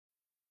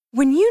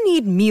When you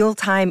need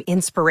mealtime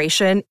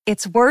inspiration,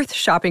 it's worth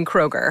shopping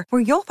Kroger,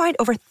 where you'll find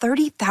over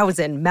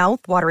 30,000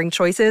 mouth-watering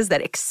choices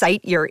that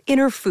excite your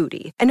inner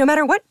foodie. And no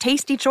matter what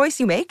tasty choice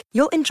you make,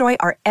 you'll enjoy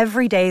our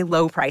everyday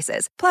low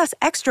prices, plus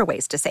extra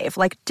ways to save,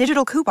 like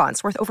digital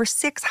coupons worth over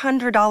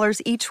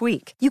 $600 each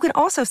week. You can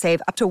also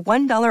save up to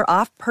 $1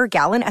 off per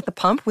gallon at the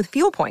pump with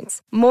fuel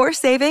points. More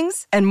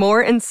savings and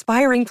more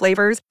inspiring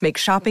flavors make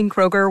shopping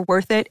Kroger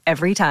worth it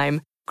every time.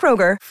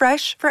 Kroger,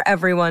 fresh for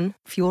everyone.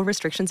 Fuel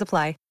restrictions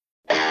apply.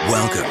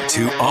 Welcome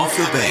to Off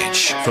the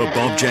Bench for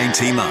Bob Jane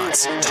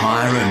T-Mart's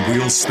tyre and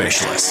wheel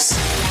specialists.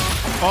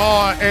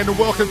 And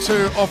welcome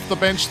to Off the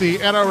Bench. The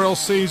NRL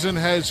season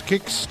has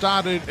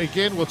kick-started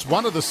again. Well, it's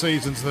one of the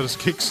seasons that has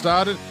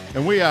kick-started,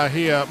 and we are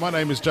here. My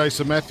name is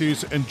Jason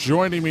Matthews, and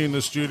joining me in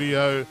the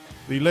studio,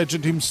 the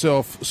legend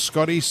himself,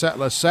 Scotty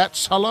Sattler.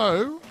 Sats,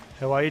 hello.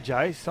 How are you,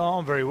 Jace? Oh,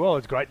 I'm very well.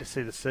 It's great to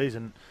see the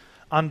season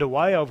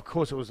underway. Of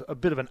course, it was a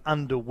bit of an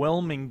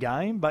underwhelming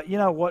game, but you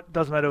know what?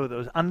 Doesn't matter whether it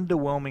was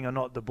underwhelming or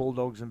not, the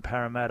Bulldogs and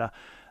Parramatta,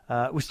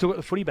 we still got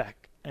the footy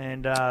back.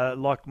 And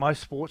like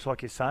most sports,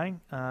 like you're saying,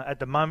 at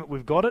the moment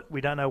we've got it.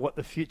 We don't know what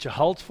the future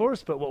holds for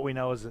us, but what we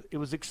know is that it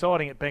was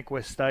exciting at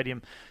Bankwest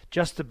Stadium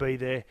just to be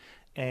there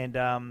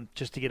and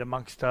just to get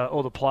amongst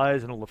all the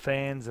players and all the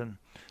fans. And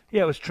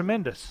yeah, it was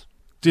tremendous.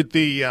 Did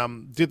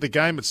the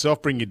game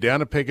itself bring you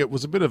down a peg? It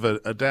was a bit of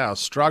a dour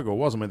struggle,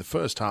 wasn't it? I mean, the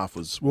first half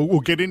was... We'll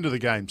get into the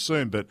game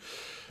soon, but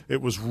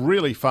it was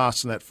really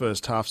fast in that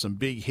first half, some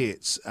big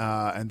hits.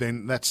 And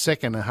then that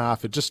second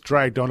half, it just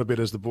dragged on a bit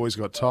as the boys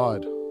got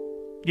tired.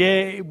 Yeah,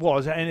 it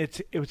was. And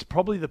it was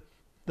probably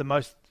the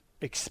most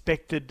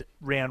expected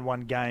round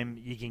one game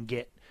you can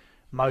get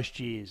most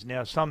years.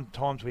 Now,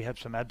 sometimes we have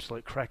some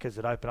absolute crackers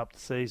that open up the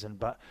season,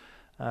 but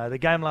the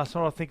game last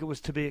night, I think it was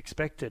to be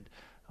expected.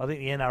 I think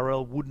the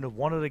NRL wouldn't have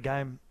wanted a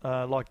game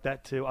like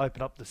that to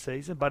open up the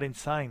season. But in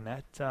saying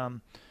that,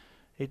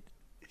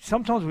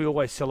 sometimes we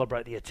always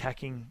celebrate the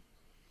attacking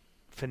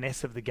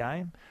finesse of the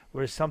game,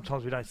 whereas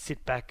sometimes we don't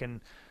sit back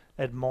and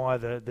admire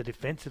the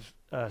defensive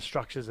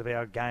structures of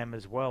our game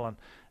as well. And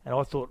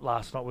I thought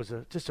last night was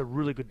just a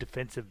really good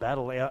defensive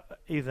battle.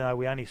 Even though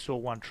we only saw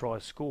one try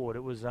scored,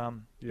 it was a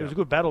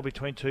good battle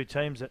between two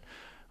teams that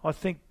I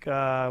think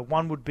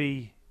one would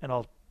be, and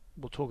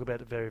we'll talk about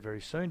it very,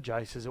 very soon,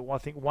 Jace, is that I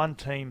think one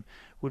team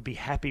would be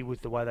happy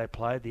with the way they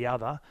played. The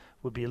other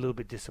would be a little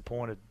bit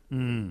disappointed.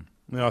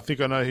 Now, I think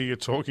I know who you're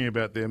talking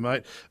about there,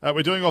 mate.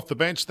 We're doing Off the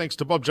Bench thanks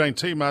to Bob Jane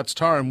T-Mart's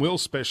tyre and wheel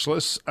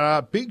specialists.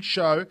 Big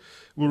show.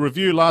 We'll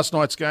review last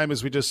night's game,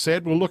 as we just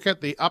said. We'll look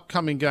at the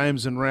upcoming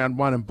games in round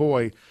one, and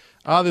boy,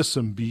 are there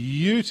some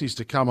beauties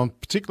to come. I'm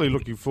particularly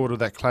looking forward to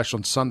that clash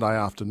on Sunday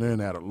afternoon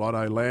out at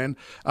Lotto Land.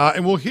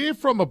 And we'll hear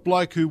from a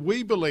bloke who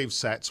we believe,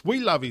 Sats, we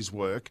love his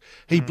work.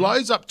 He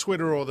blows up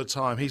Twitter all the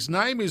time. His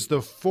name is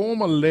the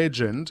former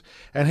legend,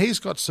 and he's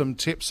got some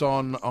tips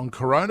on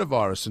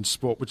coronavirus in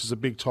sport, which is a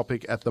big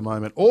topic at the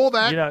moment. All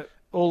that...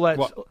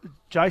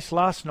 Jace,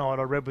 last night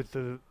I read with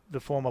the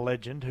former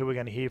legend, who we're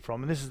going to hear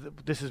from, and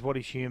this is what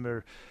his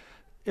humour...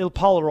 It'll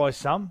polarise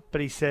some,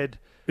 but he said...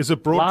 Is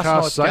it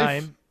broadcast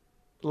safe?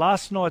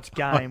 Last night's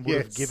game would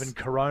have given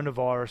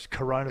coronavirus.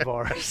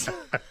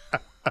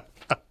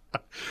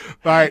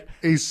 Mate,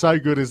 he's so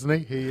good, isn't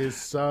he? He is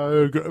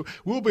so good.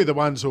 We'll be the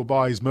ones who'll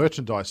buy his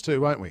merchandise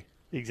too, won't we?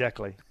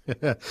 Exactly.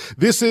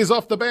 This is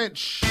Off the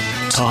Bench.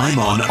 Time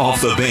on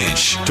Off the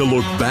Bench to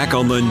look back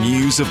on the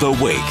news of the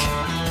week.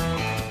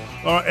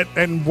 All right,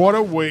 and what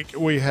a week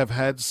we have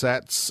had,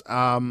 Sats.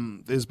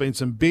 There's been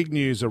some big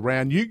news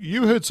around.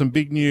 You heard some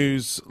big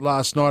news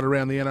last night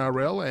around the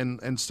NRL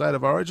and State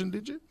of Origin,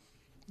 did you?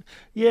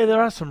 Yeah,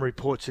 there are some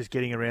reports just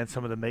getting around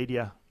some of the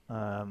media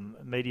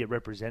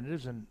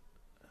representatives, and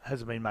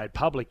hasn't been made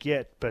public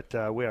yet, but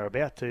we are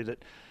about to.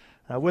 That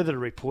whether the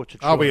reports are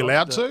true. Are we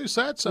allowed to,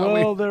 Sats?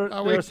 There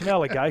are some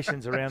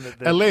allegations around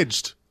that.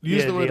 Alleged.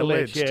 Use the word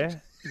alleged. Yeah,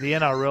 the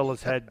NRL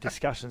has had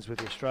discussions with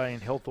the Australian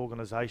Health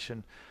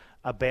Organisation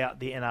about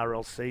the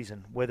NRL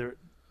season, whether it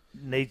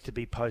needs to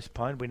be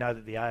postponed. We know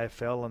that the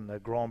AFL and the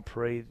Grand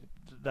Prix,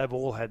 they've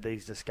all had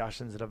these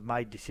discussions and have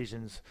made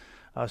decisions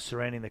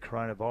surrounding the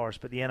coronavirus,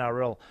 but the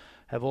NRL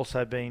have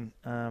also been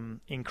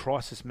in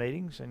crisis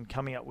meetings and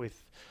coming up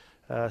with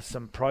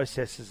some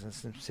processes and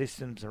some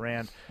systems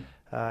around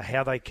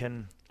how they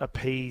can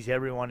appease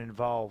everyone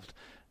involved.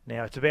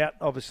 Now, it's about,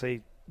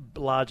 obviously,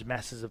 large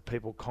masses of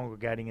people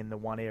congregating in the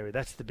one area.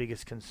 That's the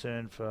biggest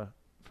concern for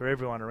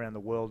everyone around the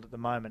world at the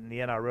moment, and the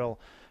NRL,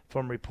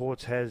 from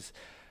reports, has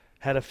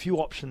had a few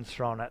options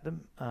thrown at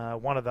them.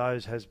 One of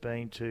those has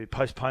been to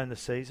postpone the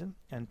season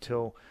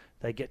until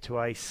they get to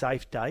a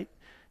safe date.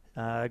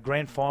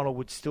 Grand final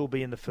would still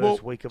be in the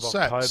first week of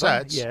October.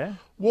 Sats, yeah.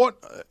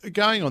 What,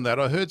 going on that,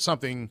 I heard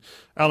something,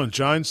 Alan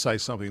Jones say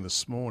something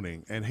this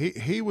morning, and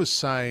he was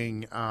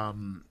saying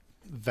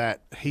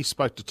that he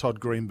spoke to Todd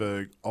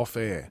Greenberg off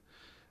air,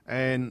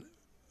 and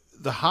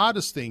the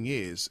hardest thing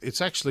is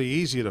it's actually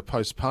easier to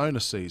postpone a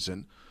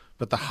season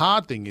But the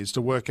hard thing is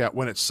to work out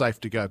when it's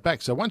safe to go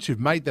back. So once you've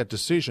made that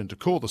decision to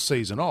call the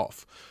season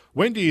off,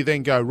 when do you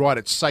then go, right,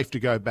 it's safe to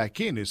go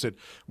back in? Is it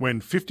when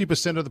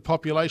 50% of the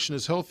population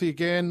is healthy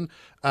again?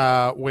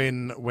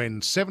 When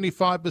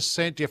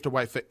 75%? Do you have to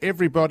wait for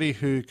everybody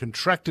who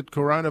contracted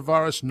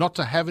coronavirus not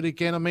to have it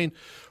again? I mean,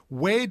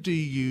 where do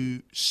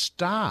you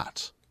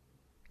start?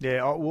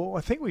 Yeah, well,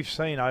 I think we've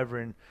seen over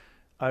in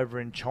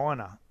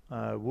China,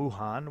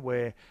 Wuhan,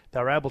 where they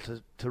were able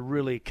to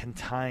really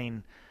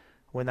contain,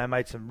 when they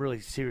made some really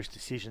serious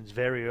decisions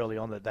very early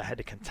on, that they had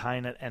to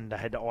contain it and they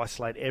had to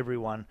isolate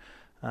everyone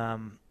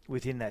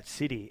within that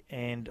city.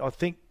 And I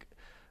think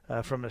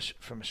from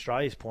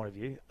Australia's point of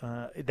view,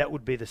 that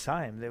would be the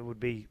same. They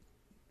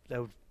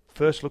would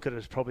first look at it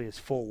as probably as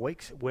 4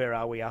 weeks. Where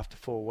are we after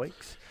 4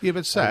 weeks? Yeah,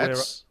 but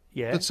Sats,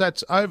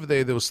 but over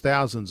there was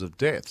thousands of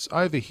deaths.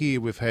 Over here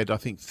we've had, I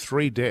think,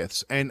 3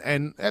 deaths,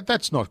 and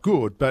that's not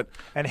good. But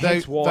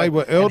they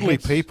were elderly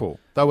people.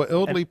 They were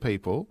elderly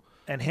people.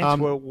 And hence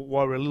why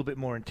we're a little bit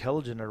more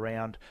intelligent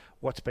around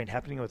what's been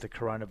happening with the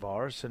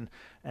coronavirus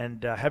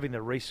and having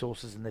the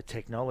resources and the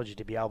technology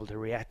to be able to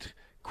react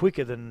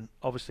quicker than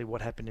obviously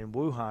what happened in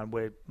Wuhan.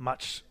 We're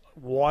much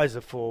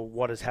wiser for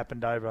what has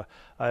happened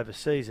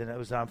overseas, and it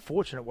was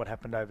unfortunate what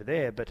happened over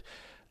there. But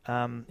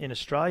in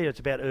Australia, it's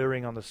about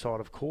erring on the side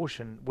of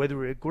caution, whether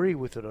we agree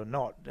with it or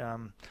not.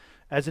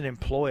 As an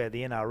employer,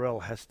 the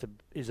NRL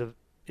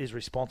is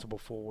responsible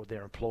for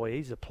their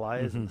employees, the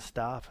players and the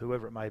staff,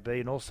 whoever it may be,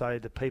 and also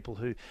the people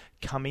who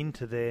come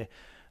into their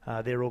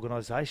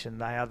organisation.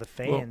 They are the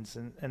fans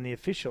and the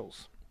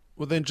officials.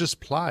 Well, then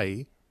just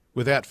play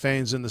without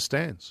fans in the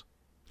stands.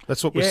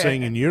 That's what we're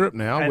seeing in Europe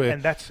now.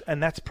 And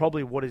that's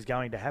probably what is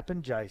going to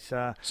happen,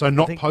 Jace. So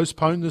not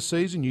postpone the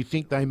season? You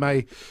think they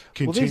may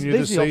continue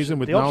the season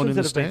with no one in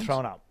the stands? The options that have been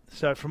thrown up.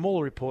 So from all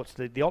the reports,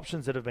 the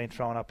options that have been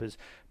thrown up is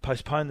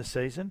postpone the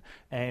season,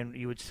 and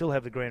you would still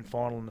have the grand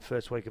final in the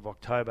first week of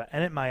October,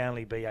 and it may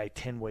only be a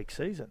 10-week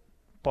season.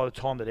 By the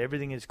time that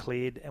everything is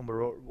cleared and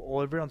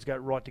everyone's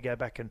got right to go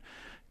back and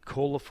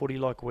call the footy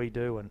like we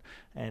do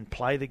and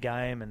play the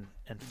game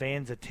and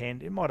fans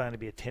attend, it might only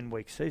be a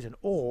 10-week season.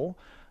 Or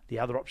the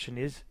other option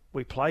is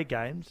we play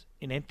games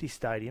in empty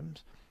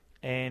stadiums,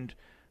 and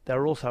they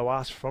were also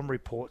asked from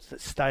reports that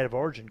State of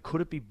Origin,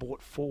 could it be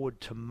brought forward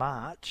to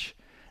March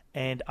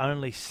and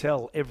only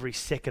sell every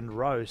second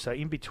row? So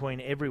in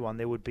between everyone,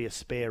 there would be a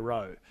spare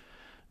row.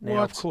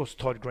 Now, of course,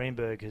 Todd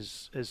Greenberg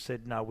has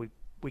said, no,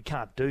 we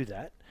can't do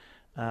that,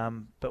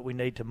 but we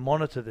need to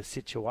monitor the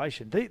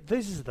situation.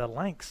 These are the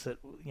lengths that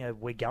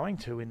we're going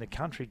to in the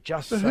country.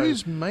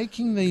 Who's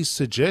making these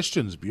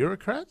suggestions?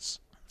 Bureaucrats?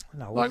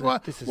 No,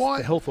 this is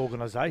the health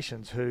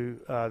organisations who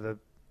are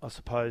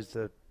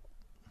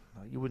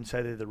you wouldn't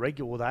say they're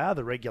they are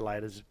the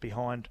regulators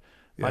behind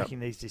making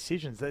these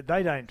decisions.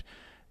 They don't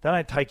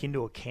take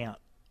into account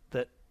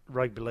that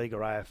rugby league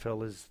or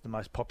AFL is the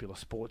most popular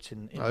sports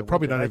in the world. They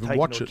probably don't even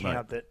watch it,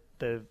 mate. That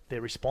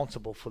they're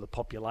responsible for the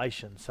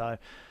population. So,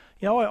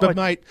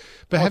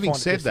 having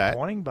said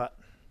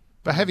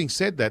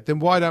that, then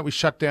why don't we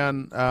shut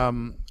down?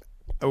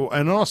 And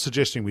I'm not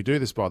suggesting we do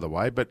this, by the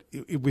way, but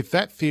with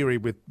that theory,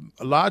 with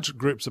large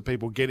groups of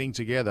people getting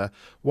together,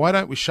 why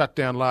don't we shut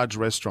down large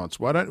restaurants?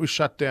 Why don't we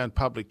shut down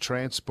public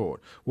transport?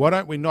 Why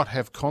don't we not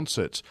have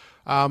concerts?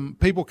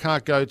 People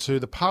can't go to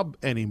the pub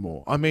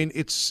anymore. I mean,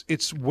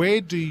 it's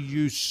where do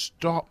you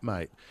stop,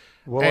 mate?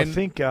 Well, I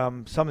think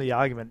some of the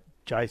argument,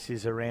 Jace,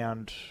 is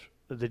around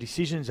the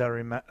decisions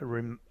are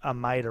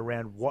made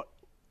around what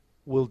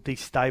will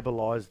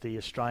destabilise the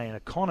Australian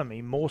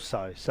economy more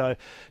so. So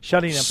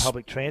shutting down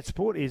public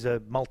transport is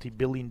a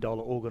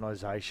multi-billion-dollar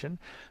organisation,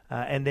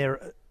 and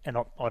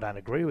I don't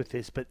agree with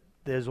this, but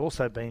there's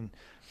also been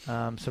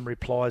some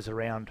replies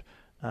around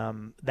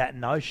that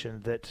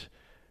notion that,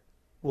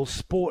 well,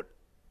 sport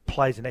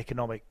plays an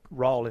economic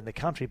role in the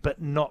country,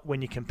 but not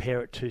when you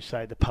compare it to,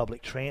 say, the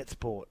public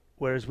transport.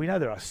 Whereas we know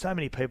there are so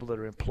many people that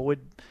are employed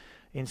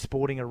in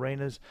sporting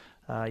arenas.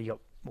 You got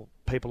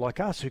people like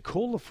us who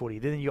call the footy.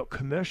 Then you got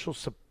commercial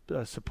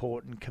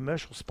support and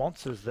commercial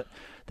sponsors that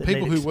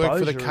people need who work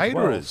for the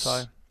caterers.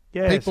 Well.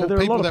 So, so there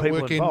are a lot of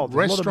people involved.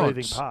 There's a lot of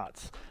moving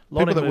parts.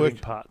 Moving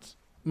parts.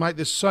 Mate,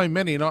 there's so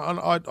many, and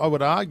I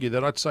would argue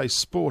that I'd say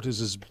sport is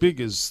as big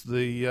as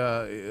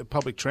the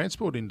public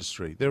transport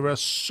industry. There are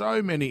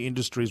so many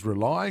industries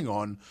relying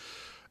on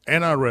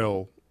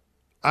NRL,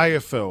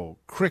 AFL,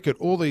 cricket,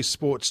 all these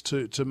sports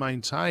to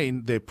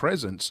maintain their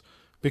presence,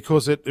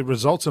 because it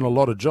results in a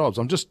lot of jobs.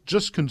 I'm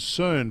just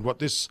concerned what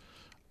this,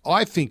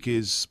 I think,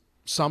 is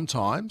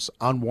sometimes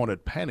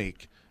unwanted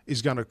panic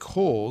is going to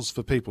cause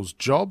for people's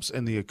jobs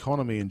and the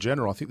economy in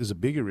general. I think there's a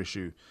bigger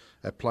issue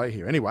at play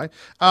here. Anyway,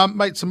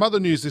 mate, some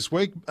other news this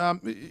week.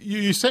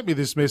 You sent me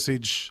this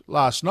message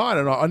last night,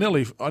 and I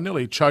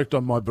nearly choked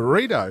on my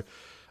burrito.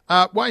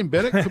 Wayne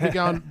Bennett could be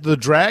going to the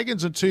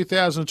Dragons in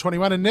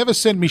 2021, and never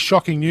send me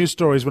shocking news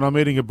stories when I'm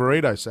eating a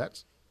burrito,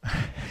 Sats.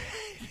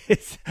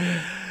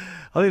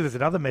 I think there's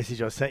another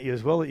message I sent you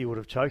as well that you would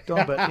have choked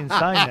on. But in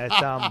saying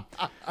that,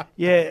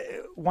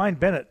 Wayne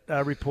Bennett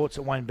reports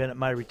that Wayne Bennett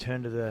may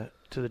return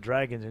to the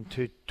Dragons in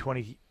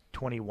 2021.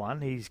 21.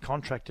 He's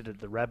contracted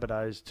at the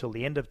Rabbitohs till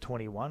the end of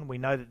 21. We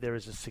know that there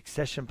is a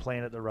succession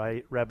plan at the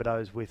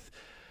Rabbitohs with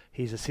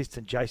his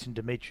assistant Jason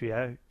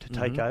Demetrio to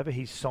take over.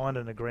 He's signed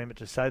an agreement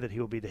to say that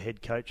he'll be the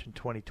head coach in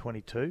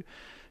 2022.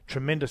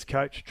 Tremendous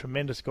coach,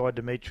 tremendous guy,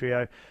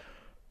 Demetrio.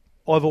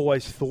 I've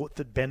always thought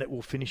that Bennett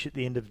will finish at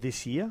the end of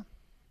this year.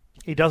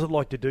 He doesn't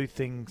like to do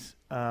things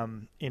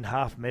in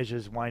half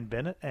measures, Wayne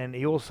Bennett, and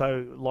he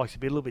also likes to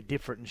be a little bit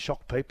different and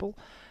shock people.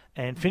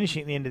 And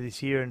finishing at the end of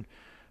this year, and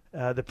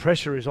the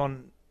pressure is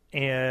on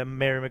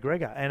Mary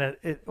McGregor, and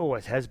it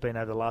always has been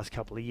over the last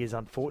couple of years,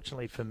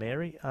 unfortunately, for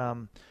Mary.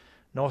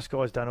 Nice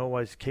guys don't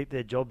always keep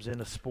their jobs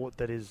in a sport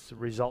that is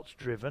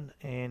results-driven,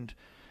 and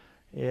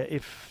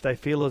if they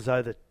feel as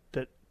though that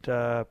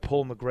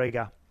Paul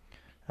McGregor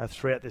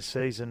throughout this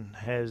season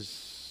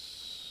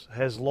has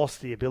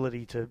lost the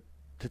ability to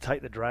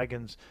take the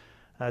Dragons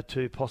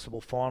to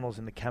possible finals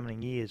in the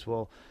coming years,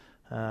 well,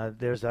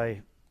 there's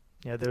a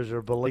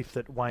belief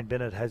that Wayne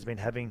Bennett has been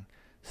having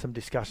some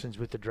discussions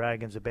with the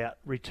Dragons about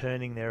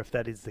returning there if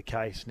that is the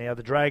case. Now,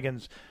 the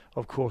Dragons,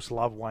 of course,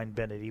 love Wayne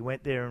Bennett. He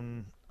went there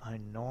in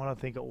 2009, I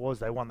think it was.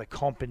 They won the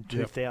comp in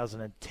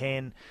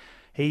 2010.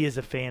 He is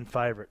a fan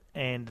favourite,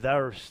 and they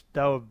were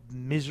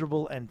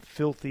miserable and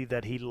filthy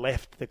that he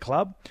left the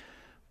club.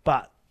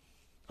 But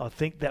I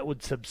think that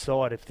would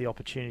subside if the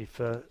opportunity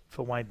for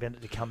Wayne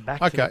Bennett to come back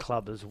to the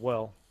club as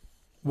well.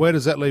 Where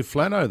does that leave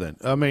Flano then?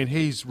 I mean,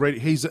 he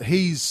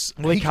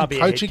can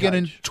coach again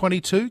in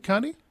 22,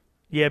 can't he?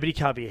 Yeah, but he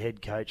can't be a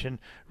head coach. And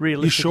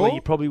realistically,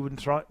 you probably wouldn't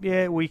throw.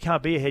 Yeah, well, he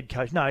can't be a head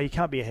coach. No, he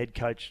can't be a head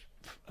coach.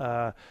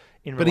 But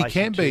he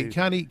can be.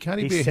 Can't he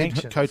be a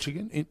head coach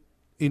again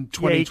in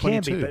 2022? Yeah, he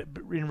can be.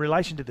 But in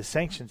relation to the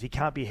sanctions, he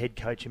can't be a head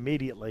coach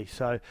immediately.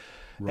 So,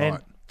 right.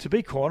 And to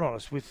be quite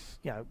honest,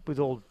 with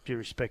all due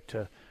respect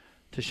to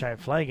Shane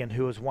Flanagan,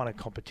 who has won a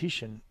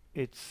competition,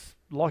 it's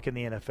like in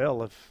the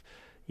NFL if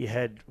you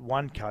had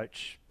one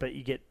coach, but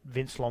you get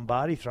Vince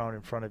Lombardi thrown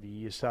in front of you,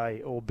 you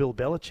say, or Bill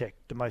Belichick,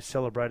 the most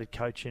celebrated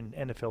coach in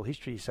NFL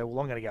history, you say, well,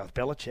 I'm going to go with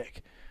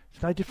Belichick.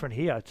 It's no different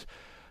here. It's,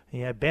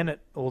 Bennett,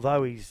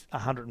 although he's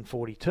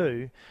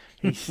 142,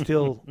 he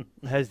still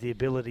has the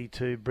ability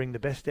to bring the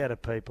best out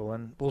of people,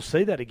 and we'll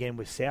see that again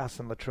with South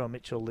and Latrell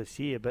Mitchell this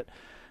year. But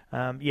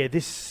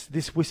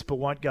this whisper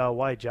won't go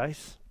away,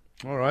 Jace.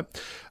 All right.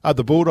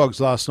 The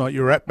Bulldogs last night,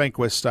 you were at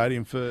Bankwest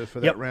Stadium for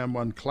that round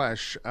one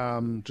clash.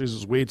 It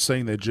was weird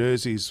seeing their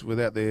jerseys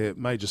without their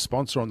major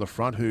sponsor on the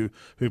front who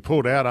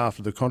pulled out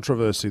after the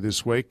controversy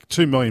this week.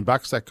 $2 million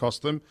that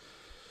cost them.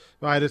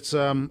 Mate, it's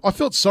I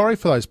felt sorry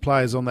for those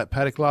players on that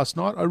paddock last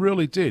night. I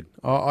really did.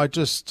 I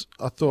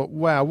thought,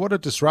 wow, what a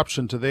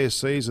disruption to their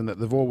season that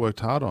they've all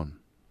worked hard on.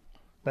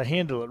 They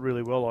handled it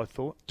really well, I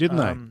thought. Didn't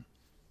they?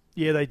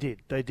 Yeah, they did.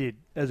 They did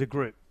as a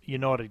group.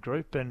 United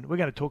group, and we're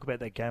going to talk about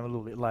that game a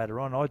little bit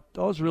later on. I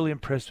was really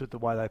impressed with the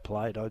way they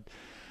played.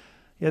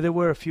 There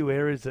were a few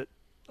areas that,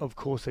 of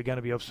course, are going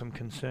to be of some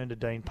concern to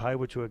Dean Pay,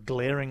 which were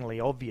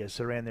glaringly obvious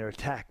around their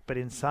attack. But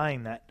in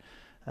saying that,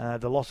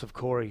 the loss of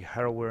Corey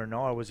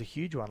Harawira-Naia was a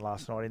huge one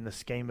last night in the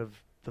scheme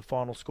of the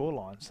final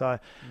scoreline. So,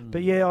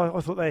 But yeah, I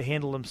thought they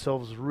handled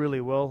themselves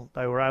really well.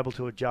 They were able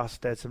to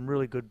adjust. They had some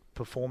really good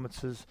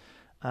performances.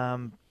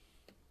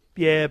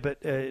 Yeah,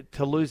 but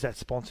to lose that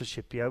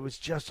sponsorship, it was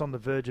just on the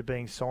verge of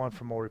being signed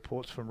from all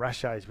reports from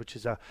Rashays, which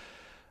is a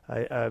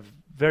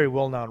very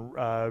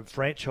well-known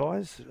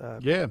franchise.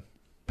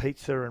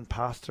 Pizza and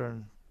pasta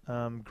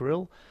and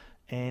grill.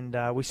 And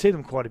we see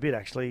them quite a bit,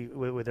 actually,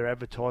 with their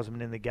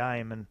advertisement in the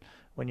game and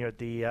when you're at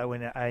the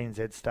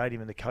ANZ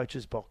Stadium in the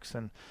coach's box.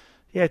 And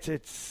yeah,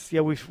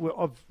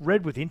 I've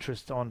read with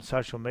interest on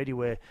social media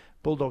where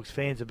Bulldogs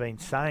fans have been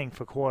saying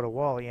for quite a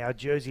while, our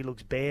jersey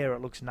looks bare, it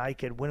looks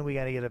naked. When are we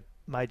going to get a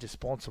major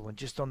sponsor? When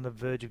just on the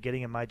verge of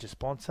getting a major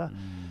sponsor,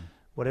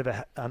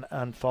 whatever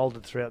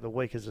unfolded throughout the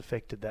week has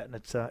affected that, and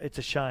it's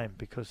a shame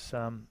because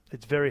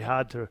it's very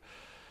hard to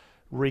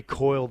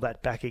recoil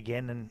that back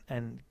again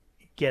and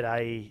get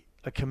a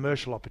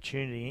commercial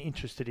opportunity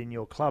interested in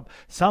your club.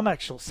 Some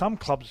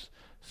companies,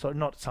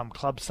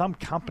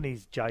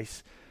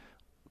 Jace,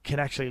 can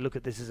actually look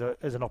at this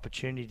as an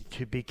opportunity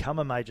to become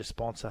a major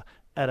sponsor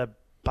at a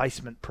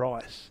basement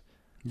price.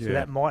 Yeah. So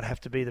that might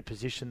have to be the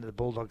position that the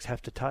Bulldogs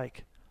have to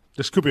take.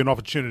 This could be an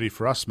opportunity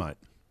for us, mate,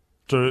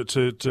 to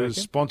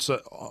sponsor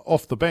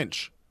off the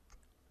bench.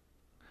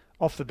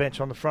 Off the bench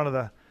on the front of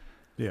the...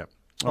 Yeah.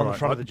 On the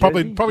front of the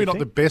jersey, probably not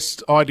the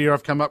best idea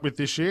I've come up with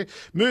this year.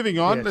 Moving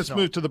on, let's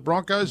move to the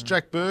Broncos.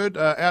 Jack Bird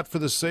out for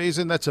the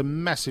season. That's a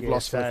massive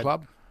loss for the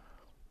club.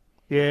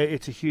 Yeah,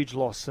 it's a huge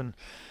loss. And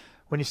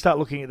when you start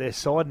looking at their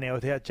side now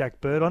without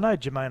Jack Bird, I know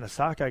Jermaine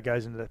Asako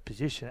goes into that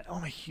position.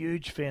 I'm a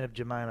huge fan of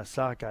Jermaine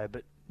Asako,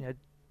 but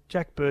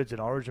Jack Bird's an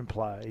Origin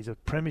player. He's a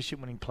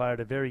premiership-winning player at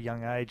a very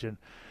young age, and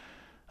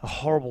a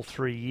horrible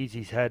 3 years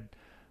he's had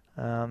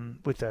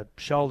with a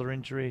shoulder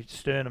injury,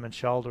 sternum and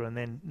shoulder, and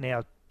then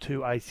now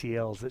 2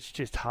 ACLs. It's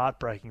just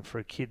heartbreaking for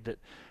a kid that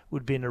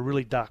would be in a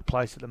really dark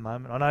place at the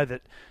moment. I know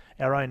that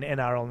our own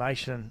NRL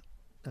Nation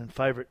and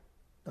favourite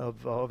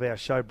of our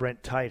show,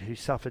 Brent Tate, who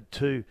suffered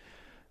 2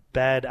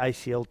 bad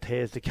ACL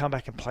tears to come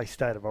back and play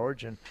State of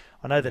Origin.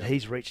 I know that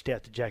he's reached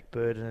out to Jack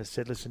Bird and has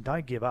said, listen,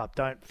 don't give up.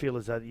 Don't feel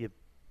as though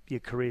your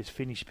career's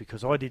finished,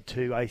 because I did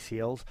 2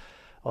 ACLs.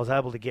 I was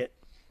able to get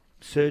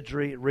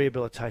surgery,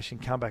 rehabilitation,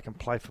 come back and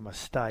play for my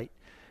state.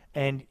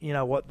 And you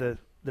know what? The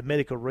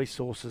medical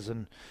resources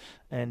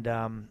and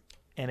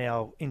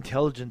our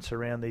intelligence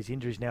around these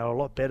injuries now are a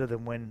lot better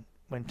than when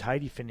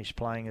Tatey finished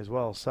playing as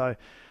well. So,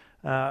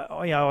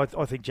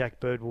 I think Jack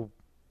Bird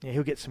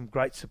he'll get some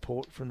great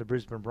support from the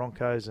Brisbane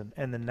Broncos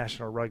and the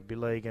National Rugby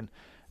League, and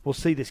we'll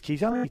see this kid.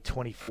 He's only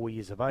 24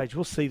 years of age.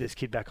 We'll see this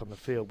kid back on the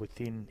field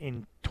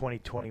in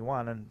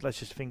 2021, and let's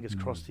just fingers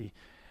crossed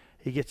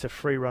he gets a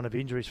free run of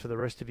injuries for the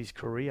rest of his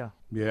career.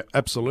 Yeah,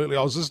 absolutely.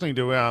 I was listening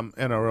to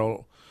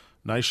NRL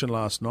Nation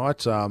last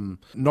night.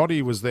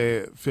 Noddy was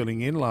there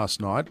filling in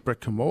last night,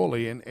 Brett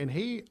Camorley,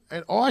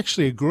 and I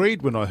actually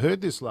agreed when I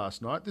heard this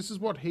last night. This is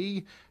what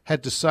he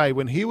had to say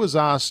when he was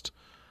asked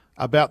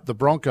about the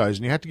Broncos,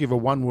 and you had to give a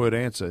one-word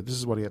answer. This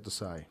is what he had to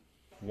say.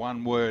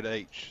 One word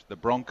each. The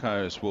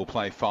Broncos will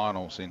play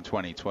finals in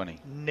 2020.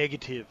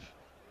 Negative.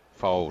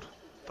 Fold.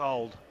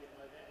 Fold.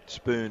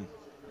 Spoon.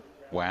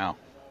 Wow.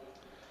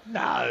 No.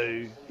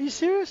 Are you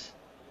serious?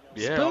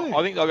 Yeah, Spoon.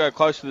 I think they'll go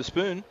close to the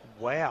spoon.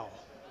 Wow.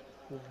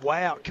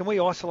 Can we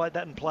isolate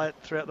that and play it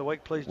throughout the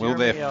week, please, Will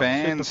Jeremy, their our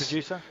fans super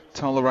producer?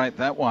 tolerate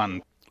that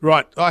one?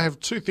 Right, I have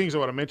 2 things I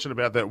want to mention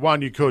about that.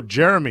 One, you called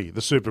Jeremy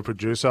the super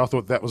producer. I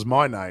thought that was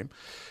my name.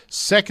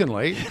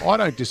 Secondly, I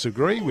don't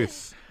disagree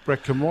with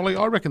Brett Camorley.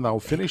 I reckon they'll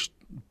finish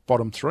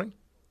bottom 3.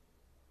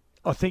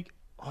 I think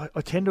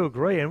I tend to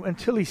agree. And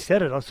until he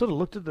said it, I sort of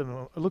looked at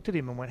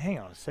him and went, "Hang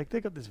on a sec,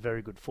 they've got this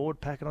very good forward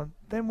pack." And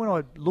then when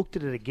I looked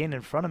at it again in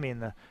front of me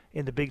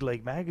in the Big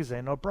League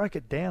magazine, I broke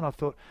it down. I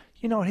thought,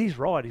 you know what, he's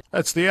right.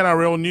 That's the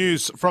NRL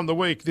news from the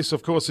week. This,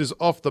 of course, is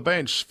Off the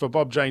Bench for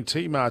Bob Jane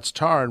T-Mart's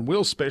tyre and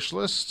wheel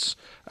specialists.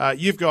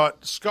 You've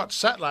got Scott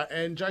Sattler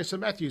and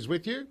Jason Matthews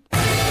with you.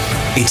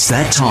 It's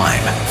that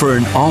time for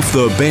an Off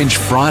the Bench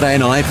Friday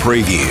night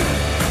preview.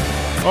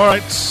 All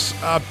right,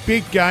 a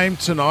big game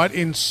tonight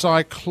in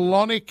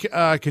cyclonic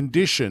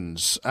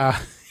conditions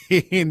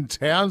in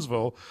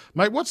Townsville.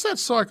 Mate, what's that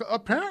cycle?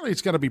 Apparently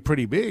it's going to be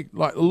pretty big,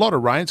 like a lot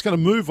of rain. It's going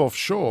to move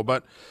offshore,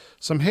 but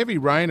some heavy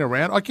rain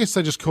around. I guess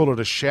they just call it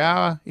a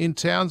shower in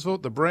Townsville,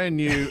 the brand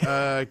new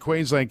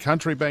Queensland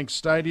Country Bank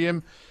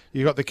Stadium.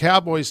 You've got the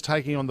Cowboys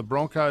taking on the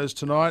Broncos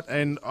tonight,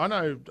 and I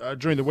know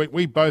during the week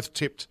we both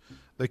tipped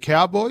the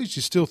Cowboys.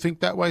 You still think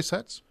that way,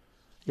 Sats?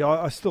 Yeah,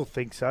 I still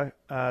think so.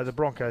 The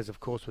Broncos,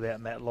 of course,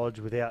 without Matt Lodge,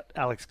 without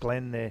Alex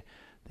Glenn, their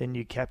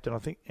new captain, I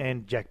think,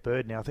 and Jack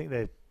Bird now. I think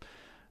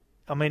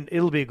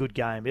it'll be a good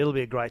game. It'll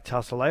be a great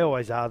tussle. They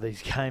always are,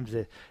 these games.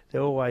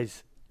 They're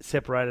always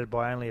separated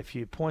by only a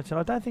few points, and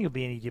I don't think it'll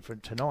be any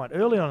different tonight.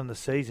 Early on in the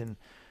season,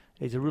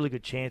 there's a really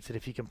good chance that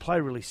if you can play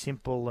really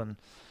simple and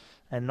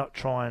not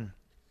try and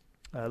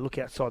look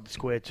outside the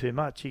square too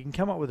much, you can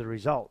come up with a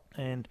result.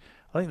 And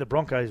I think the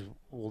Broncos,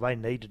 they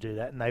need to do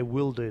that, and they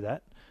will do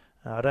that.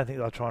 I don't think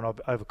they'll try and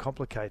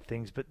overcomplicate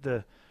things. But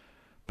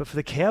for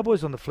the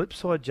Cowboys on the flip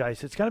side,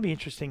 Jace, it's going to be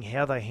interesting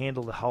how they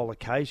handle the whole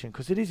occasion,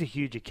 because it is a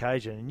huge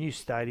occasion, a new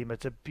stadium.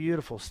 It's a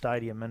beautiful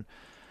stadium. And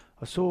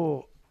I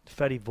saw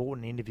Fatty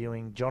Vorton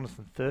interviewing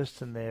Jonathan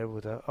Thurston there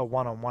with a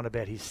one-on-one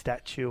about his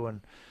statue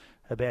and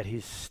about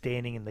his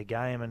standing in the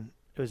game. And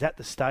it was at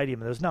the stadium,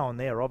 and there was no one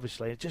there,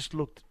 obviously. It just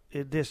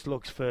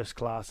looks first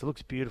class. It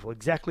looks beautiful.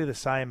 Exactly the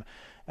same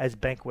as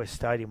Bankwest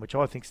Stadium, which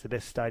I think is the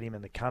best stadium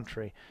in the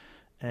country.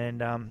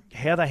 And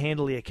how they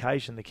handle the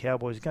occasion, the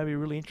Cowboys, is going to be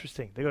really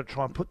interesting. They've got to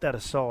try and put that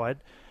aside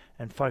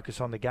and focus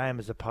on the game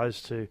as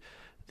opposed to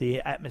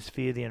the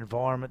atmosphere, the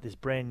environment, this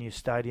brand new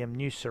stadium,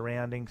 new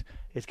surroundings.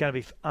 It's going to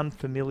be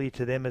unfamiliar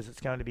to them as it's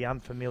going to be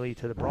unfamiliar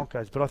to the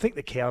Broncos. But I think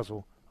the Cows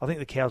will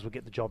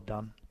get the job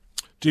done.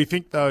 Do you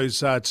think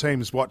those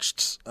teams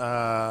watched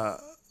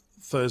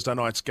Thursday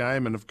night's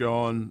game and have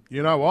gone,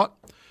 you know what,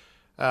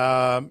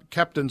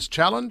 captain's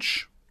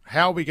challenge,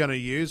 how are we going to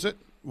use it?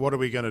 What are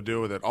we going to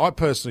do with it? I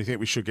personally think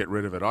we should get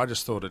rid of it. I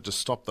just thought it just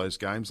stopped those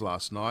games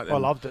last night. I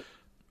loved it.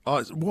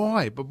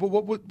 Why? But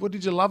what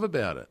did you love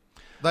about it?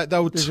 They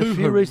were two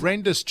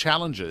horrendous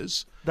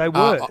challenges. They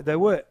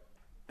were.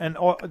 And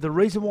the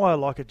reason why I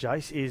like it,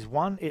 Jace, is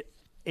one,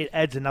 it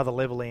adds another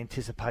level of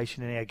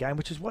anticipation in our game,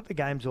 which is what the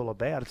game's all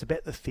about. It's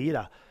about the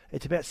theatre.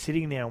 It's about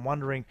sitting there and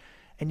wondering,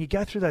 and you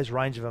go through those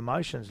range of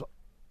emotions.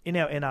 In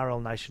our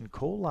NRL Nation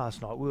call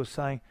last night, we were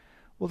saying,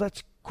 well,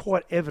 that's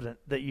quite evident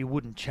that you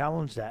wouldn't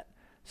challenge that.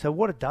 So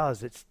what it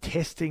does, it's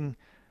testing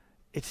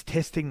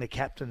the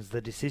captains,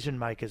 the decision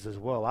makers as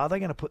well. Are they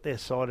going to put their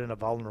side in a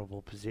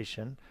vulnerable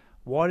position?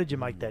 Why did you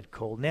make that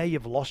call? Now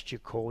you've lost your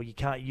call. You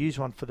can't use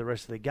one for the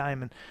rest of the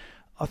game. And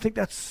I think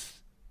that's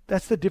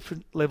the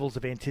different levels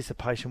of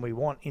anticipation we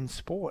want in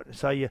sport.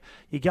 So you're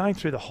going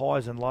through the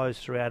highs and lows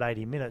throughout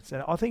 80 minutes.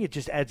 And I think it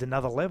just adds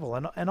another level.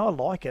 And I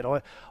like it.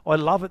 I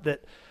love it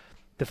that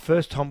the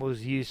first time it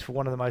was used for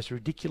one of the most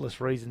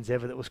ridiculous reasons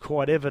ever that was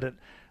quite evident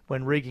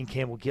when Regan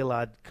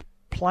Campbell-Gillard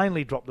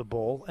plainly dropped the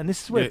ball, and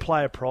this is where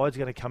player pride is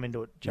going to come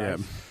into it,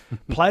 James. Yeah.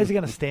 Players are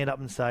going to stand up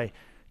and say,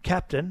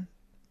 Captain,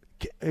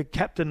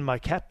 Captain, my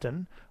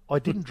captain, I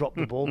didn't drop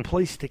the ball.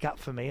 Please stick up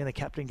for me. And the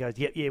captain goes,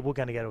 yeah, we're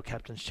going to go to a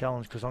captain's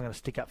challenge because I'm going to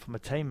stick up for my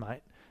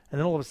teammate. And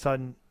then all of a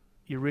sudden,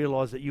 you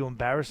realise that you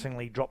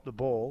embarrassingly dropped the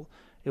ball.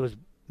 It was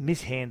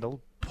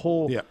mishandled,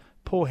 poor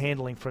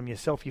handling from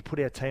yourself. You put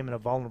our team in a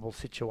vulnerable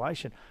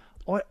situation.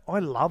 I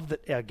love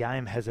that our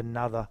game has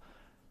another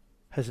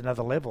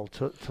level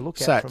to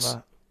look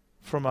at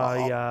from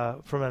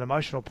an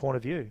emotional point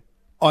of view.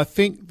 I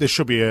think there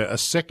should be a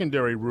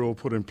secondary rule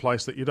put in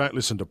place that you don't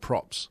listen to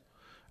props.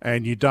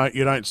 And you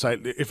don't say,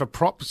 if a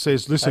prop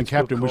says, listen,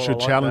 Captain, we should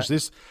challenge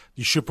this,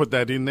 you should put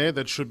that in there.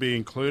 That should be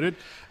included.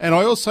 And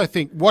I also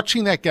think,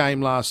 watching that game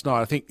last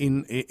night, I think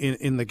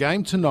in the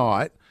game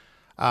tonight,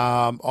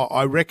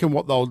 I reckon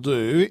what they'll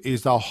do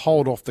is they'll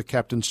hold off the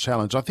captain's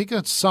challenge. I think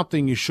that's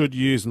something you should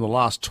use in the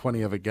last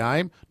 20 of a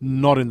game,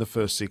 not in the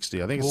first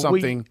 60. I think it's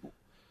something...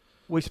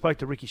 We spoke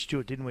to Ricky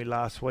Stewart, didn't we,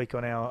 last week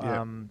on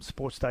our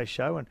Sports Day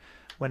show, and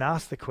when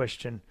asked the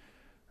question,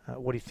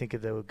 what do you think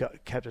of the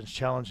captain's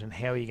challenge and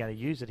how are you going to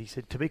use it? He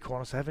said, to be quite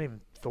honest, I haven't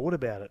even thought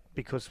about it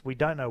because we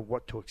don't know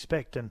what to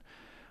expect. And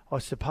I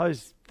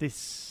suppose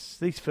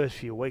these first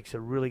few weeks are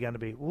really going to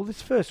be... Well,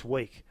 this first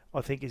week,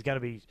 I think, is going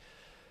to be...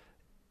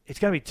 It's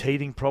going to be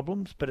teething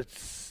problems, but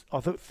I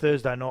thought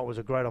Thursday night was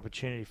a great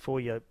opportunity for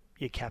your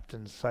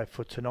captains, say,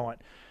 for tonight.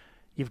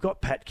 You've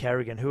got Pat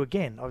Carrigan, who,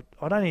 again,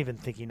 I don't even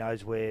think he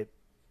knows where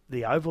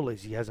the oval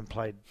is. He hasn't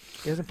played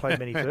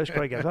many first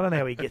grade games. I don't know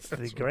how he gets to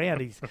the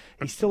ground. He's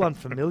still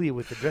unfamiliar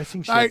with the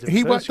dressing sheds.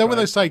 Then when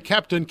they say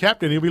captain,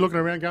 he'll be looking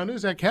around going,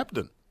 who's our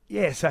captain?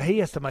 Yeah, so he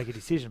has to make a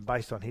decision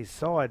based on his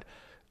side.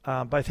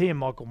 Both he and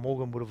Michael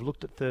Morgan would have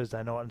looked at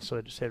Thursday night and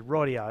sort of said,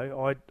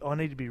 rightio, I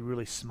need to be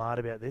really smart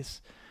about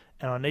this,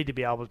 and I need to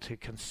be able to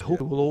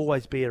Hook will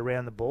always be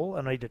around the ball,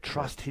 and I need to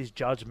trust his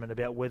judgment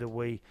about whether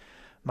we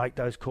make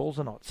those calls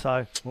or not.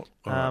 So,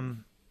 I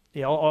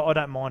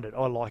don't mind it.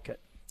 I like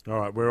it. All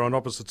right, we're on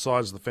opposite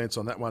sides of the fence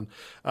on that one.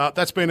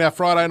 That's been our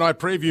Friday night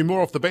preview.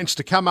 More off the bench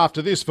to come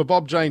after this for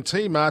Bob Jane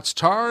T-Mart's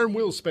Tyre and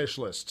Wheel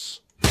Specialists.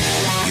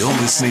 You're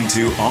listening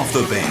to Off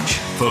the Bench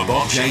for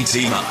Bob Jane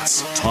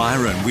T-Mart's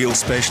Tyre and Wheel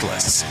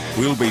Specialists.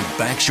 We'll be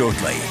back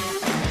shortly.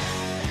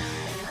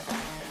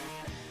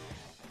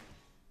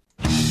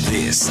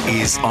 This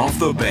is Off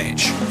the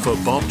Bench for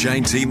Bob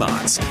Jane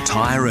T-Mart's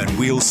Tyre and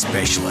Wheel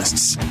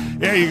Specialists.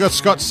 Yeah, you got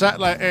Scott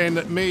Sattler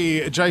and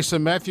me,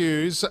 Jason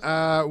Matthews.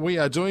 We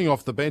are doing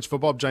Off the Bench for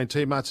Bob Jane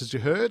T-Mart's, as you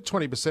heard.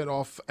 20%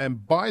 off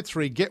and buy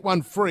 3, get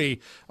 1 free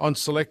on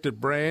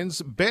selected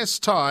brands.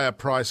 Best tyre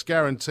price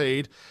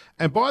guaranteed.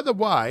 And by the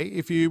way,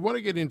 if you want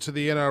to get into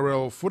the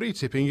NRL footy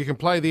tipping, you can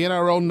play the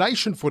NRL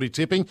Nation footy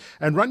tipping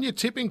and run your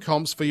tipping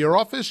comps for your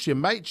office, your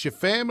mates, your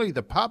family,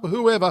 the pub,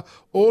 whoever,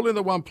 all in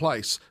the one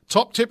place.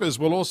 Top tippers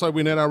will also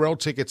win NRL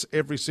tickets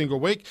every single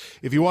week.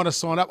 If you want to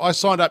sign up, I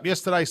signed up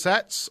yesterday,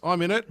 Sats.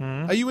 I'm in it.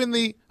 Are you in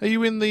the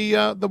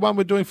one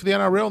we're doing for the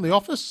NRL in the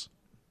office?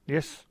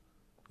 Yes.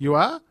 You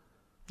are?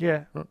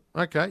 Yeah.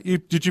 Okay.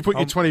 Did you put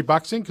your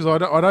 $20 in? Because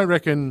I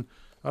reckon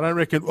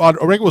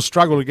we'll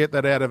struggle to get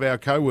that out of our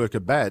co-worker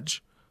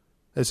Badge.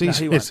 Has he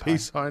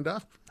signed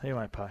up? He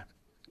won't pay.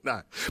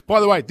 No.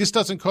 By the way, this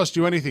doesn't cost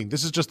you anything.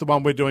 This is just the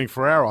one we're doing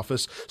for our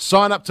office.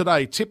 Sign up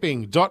today,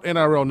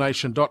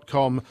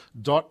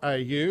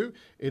 tipping.nrlnation.com.au.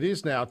 It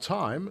is now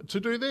time to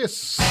do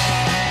this.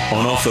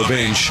 On Off the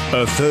Bench,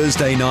 a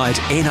Thursday night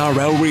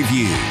NRL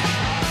review.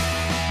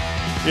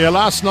 Yeah,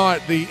 last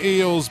night the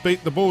Eels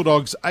beat the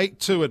Bulldogs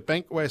 8-2 at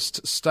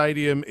Bankwest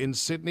Stadium in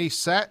Sydney.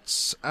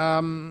 Sats,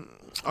 I'm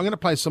going to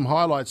play some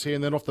highlights here,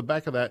 and then off the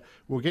back of that,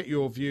 we'll get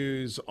your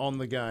views on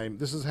the game.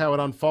 This is how it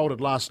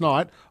unfolded last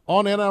night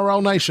on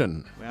NRL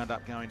Nation. Wound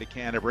up going to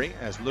Canterbury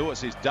as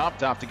Lewis is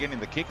dumped after getting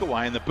the kick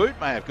away, and the boot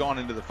may have gone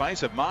into the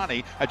face of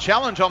Marnie. A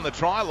challenge on the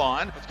try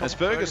line as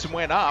Ferguson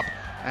went up,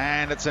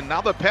 and it's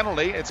another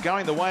penalty. It's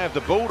going the way of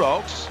the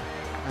Bulldogs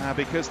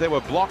because there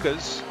were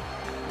blockers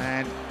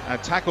and a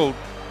tackled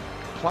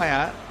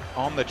player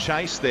on the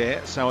chase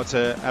there. So it's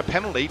a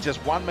penalty just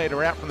 1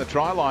 metre out from the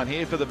try line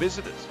here for the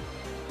visitors.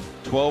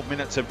 12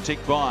 minutes have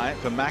ticked by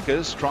for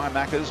Macca's. Try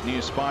Macca's new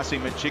spicy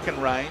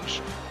McChicken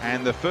range.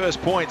 And the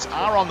first points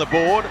are on the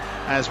board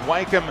as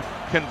Wakeham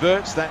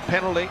converts that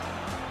penalty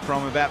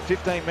from about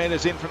 15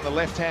 metres in from the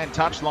left-hand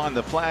touchline.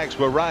 The flags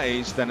were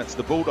raised, and it's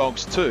the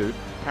Bulldogs 2,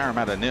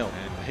 Parramatta 0.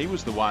 And he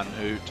was the one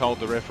who told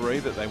the referee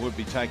that they would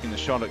be taking the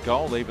shot at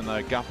goal, even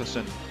though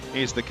Gutherson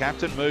is the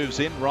captain. Moves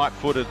in,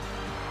 right-footed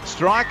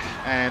strike,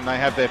 and they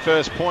have their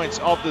first points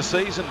of the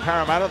season.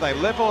 Parramatta, they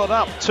level it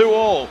up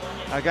 2-2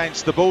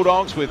 against the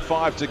Bulldogs with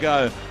 5 to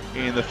go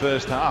in the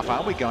first half.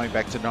 Are we going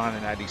back to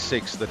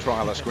 1986, the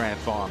trialist grand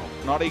final?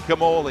 Noddy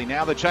Kamali,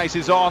 now the chase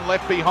is on,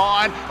 left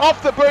behind,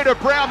 off the boot of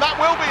Brown. That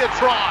will be a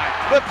try,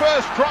 the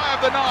first try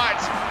of the night.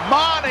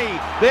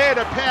 Marnie there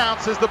to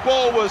pounce as the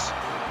ball was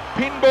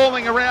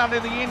pinballing around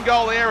in the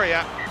in-goal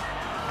area.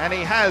 And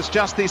he has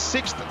just his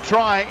 6th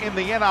try in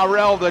the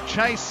NRL. The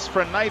chase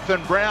for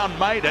Nathan Brown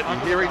made it.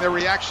 I'm hearing the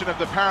reaction of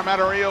the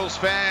Parramatta Eels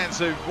fans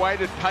who've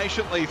waited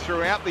patiently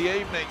throughout the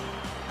evening.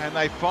 And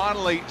they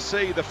finally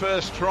see the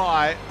first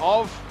try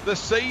of the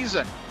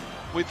season.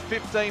 with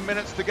 15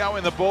 minutes to go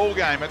in the ball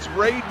game. It's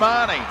Reed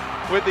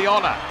Marnie with the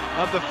honour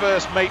of the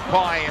first meat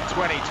pie in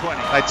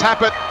 2020. They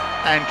tap it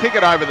and kick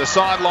it over the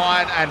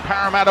sideline, and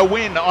Parramatta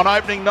win on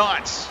opening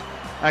night.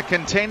 A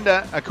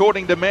contender,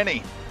 according to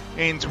many,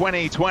 in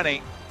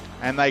 2020,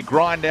 and they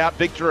grind out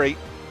victory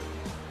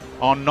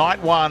on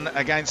night one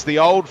against the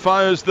old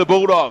foes, the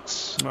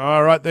Bulldogs.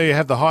 All right, there you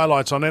have the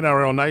highlights on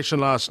NRL Nation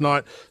last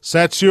night.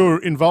 Sats, you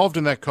were involved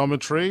in that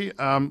commentary.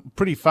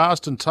 Pretty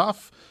fast and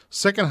tough.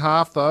 Second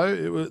half,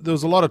 though, there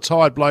was a lot of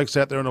tired blokes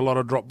out there and a lot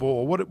of drop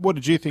ball. What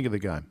did you think of the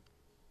game?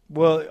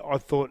 Well, I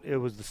thought it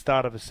was the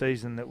start of a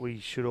season that we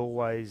should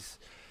always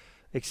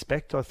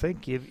expect. I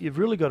think you've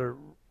really got to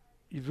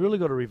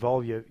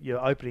revolve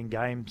your opening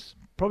games,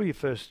 probably your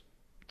first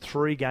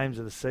 3 games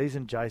of the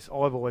season, Jace.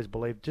 I've always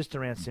believed just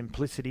around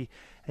simplicity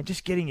and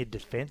just getting your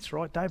defence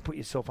right. Don't put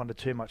yourself under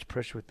too much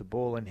pressure with the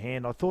ball in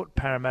hand. I thought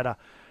Parramatta,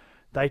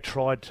 they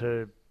tried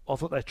to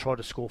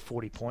score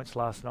 40 points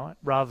last night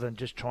rather than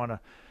just trying to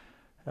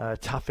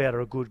tough out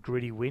a good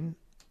gritty win.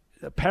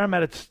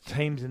 Parramatta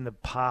teams in the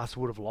past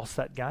would have lost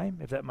that game,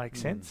 if that makes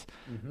sense.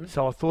 Mm-hmm.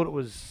 So I thought it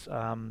was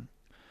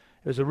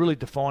a really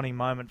defining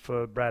moment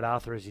for Brad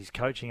Arthur as he's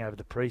coaching over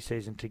the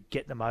pre-season to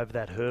get them over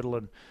that hurdle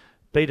and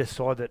beat a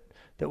side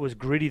that was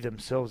gritty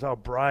themselves. They were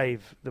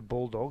brave, the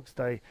Bulldogs.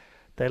 They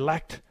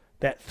lacked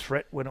that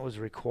threat when it was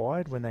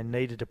required, when they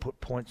needed to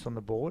put points on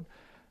the board.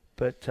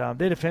 But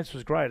their defence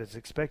was great, as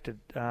expected.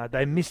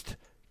 They missed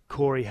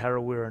Corey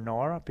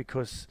Harawira-Naera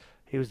because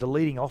he was the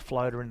leading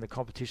offloader in the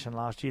competition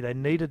last year. They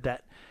needed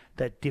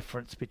that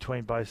difference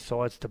between both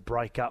sides to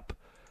break up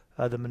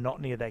the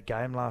monotony of that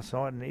game last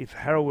night. And if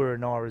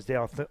Harawira-Naera is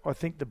there, I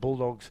think the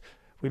Bulldogs,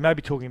 we may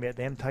be talking about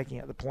them taking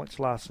out the points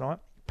last night.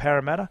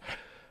 Parramatta,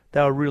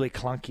 they were really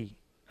clunky.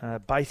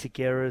 Basic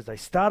errors. They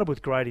started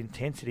with great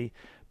intensity,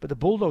 but the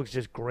Bulldogs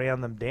just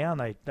ground them down.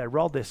 They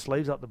rolled their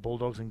sleeves up, the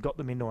Bulldogs, and got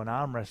them into an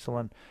arm wrestle,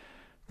 and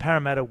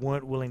Parramatta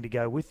weren't willing to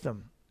go with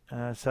them.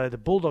 So the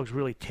Bulldogs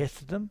really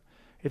tested them.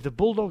 If the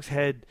Bulldogs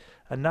had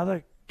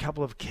another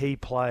couple of key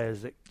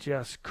players that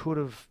just could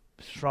have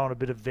thrown a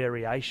bit of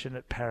variation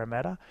at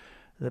Parramatta,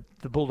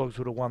 the Bulldogs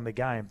would have won the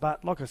game.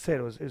 But like I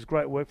said, it was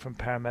great work from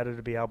Parramatta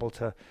to be able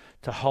to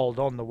hold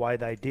on the way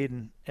they did.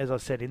 And as I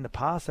said, in the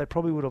past, they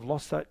probably would have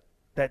lost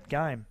that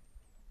game.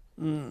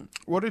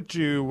 What did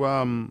you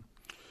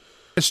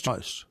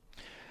most?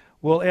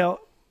 Well, our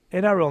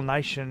NRL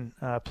Nation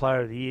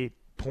Player of the Year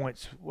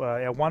points,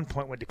 our 1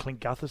 point went to Clint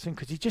Gutherson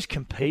because he just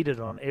competed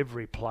on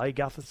every play,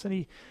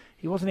 Gutherson.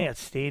 He wasn't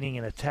outstanding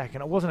in attack,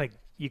 and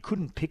you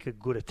couldn't pick a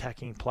good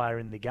attacking player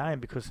in the game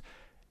because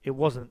it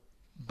wasn't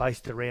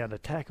based around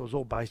attack. It was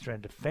all based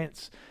around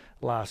defence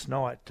last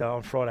night,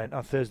 on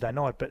Thursday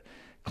night. But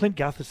Clint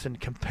Gutherson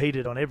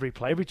competed on every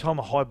play. Every time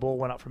a high ball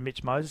went up from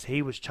Mitch Moses,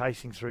 he was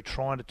chasing through,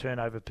 trying to turn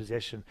over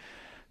possession.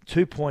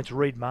 2 points,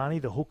 Reed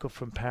Marnie, the hooker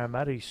from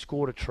Parramatta. He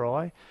scored a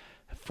try,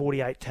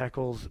 48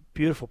 tackles,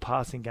 beautiful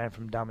passing game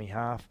from dummy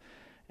half.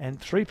 And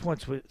 3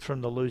 points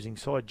from the losing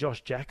side,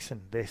 Josh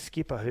Jackson, their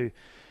skipper, who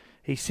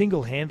he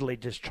single-handedly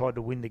just tried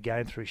to win the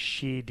game through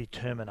sheer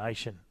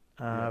determination.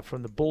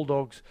 From the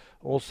Bulldogs,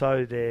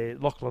 also their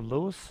Lachlan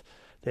Lewis,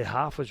 their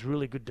half was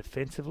really good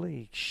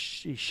defensively.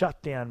 He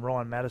shut down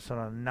Ryan Madison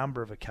on a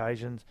number of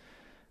occasions.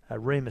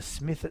 Remus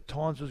Smith at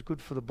times was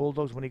good for the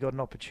Bulldogs when he got an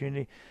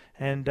opportunity.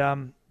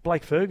 And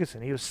Blake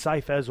Ferguson, he was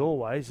safe as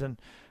always and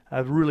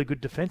really good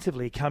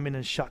defensively. He came in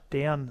and shut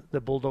down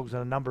the Bulldogs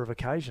on a number of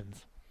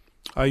occasions.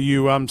 Are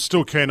you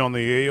still keen on the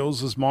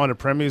Eels as minor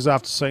premiers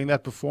after seeing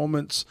that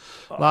performance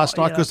last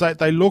night? Because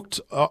they looked,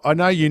 I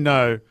know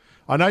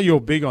you're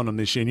big on them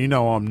this year and you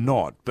know I'm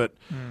not, but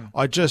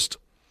they just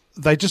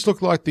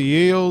look like the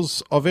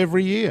Eels of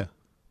every year.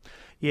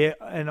 Yeah,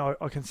 and I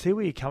can see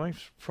where you're coming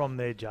from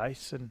there,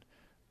 Jace. And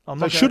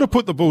they should have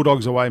put the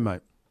Bulldogs away,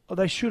 mate. Oh,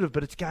 they should have,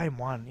 but it's game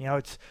one.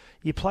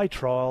 You play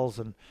trials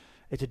and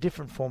it's a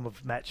different form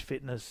of match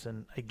fitness.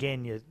 And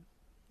again,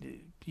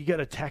 you got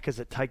attackers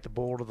that take the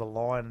ball to the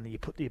line and you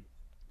put the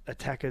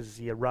attackers,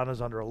 your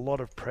runners under a lot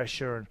of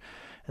pressure and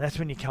that's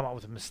when you come up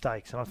with the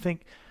mistakes. And I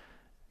think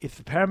if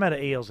the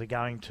Parramatta Eels are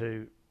going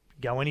to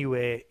go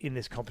anywhere in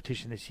this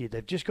competition this year,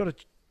 they've just got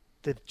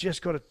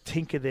to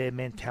tinker their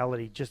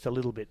mentality just a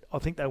little bit. I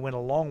think they went a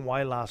long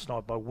way last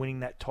night by winning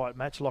that tight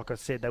match. Like I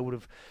said, they would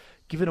have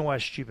given away a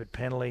stupid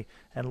penalty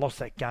and lost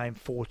that game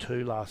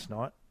 4-2 last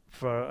night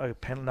for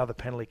another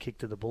penalty kick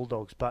to the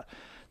Bulldogs. But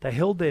they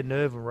held their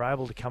nerve and were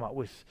able to come up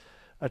with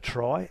a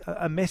try,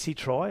 a messy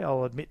try,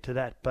 I'll admit to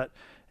that. But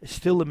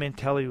still the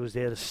mentality was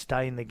there to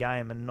stay in the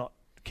game and not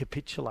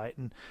capitulate.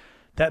 And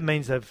that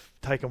means they've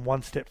taken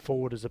one step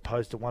forward as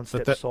opposed to one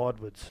step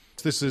sideways.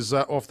 This is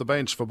Off the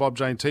Bench for Bob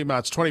Jane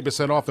T-Marts.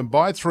 20% off and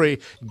buy 3,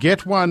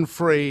 get 1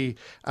 free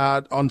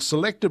on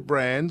selected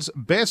brands.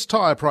 Best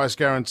tyre price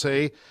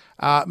guarantee.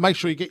 Make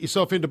sure you get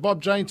yourself into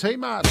Bob Jane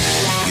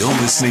T-Marts. You're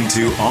listening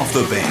to Off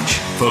the Bench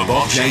for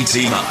Bob Jane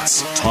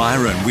T-Marts,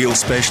 tyre and wheel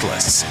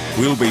specialists.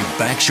 We'll be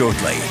back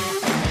shortly.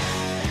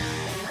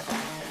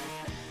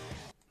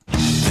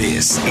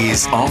 This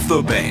is Off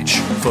the Bench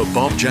for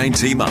Bob Jane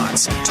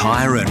T-Marts,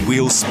 tyre and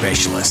wheel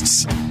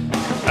specialists.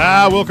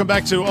 Welcome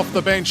back to Off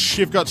the Bench.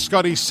 You've got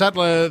Scotty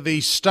Sattler,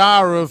 the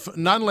star of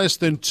none less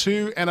than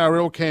 2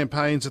 NRL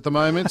campaigns at the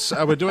moment.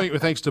 We're doing it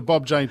with thanks to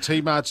Bob Jane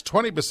T-Marts,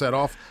 20%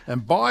 off,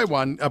 and buy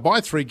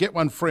 3, get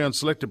 1 free on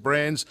selected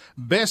brands.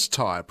 Best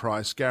tyre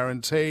price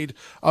guaranteed.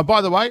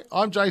 By the way,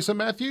 I'm Jason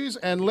Matthews,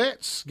 and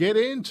let's get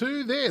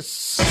into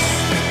this.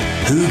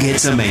 Who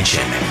gets a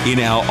mention in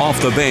our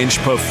Off the Bench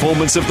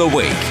Performance of the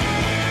Week?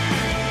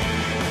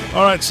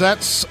 All right,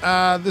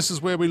 Sats, this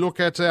is where we look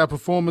at our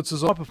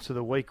performances. Top of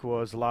the week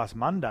was last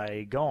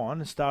Monday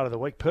gone, start of the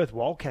week. Perth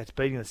Wildcats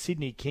beating the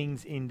Sydney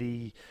Kings in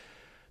the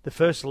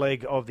first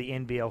leg of the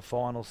NBL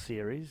Finals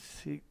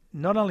series.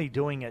 Not only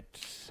doing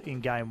it in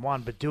Game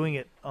 1, but doing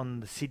it on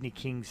the Sydney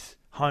Kings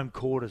home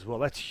court as well.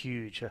 That's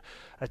huge.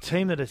 A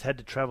team that has had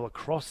to travel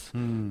across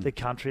the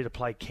country to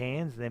play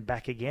Cairns and then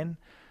back again,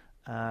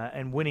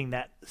 and winning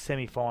that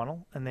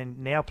semi-final, and then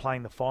now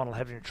playing the final,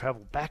 having to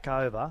travel back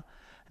over.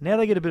 Now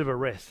they get a bit of a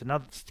rest.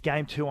 Another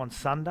Game 2 on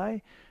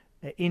Sunday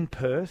in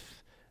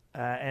Perth,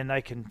 and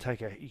they can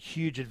take a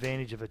huge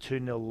advantage of a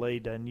 2-0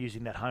 lead and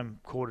using that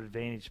home court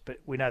advantage. But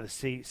we know the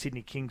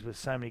Sydney Kings, with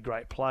so many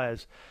great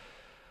players,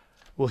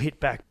 will hit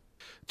back.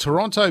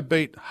 Toronto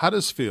beat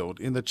Huddersfield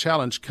in the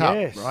Challenge Cup,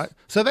 yes. right?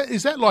 So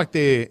is that like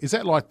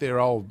their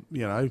old,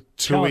 Challenge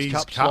Tooheys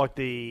Cup's Cup? like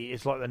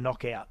the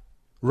knockout.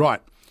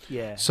 Right.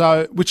 Yeah.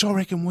 So, which I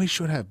reckon we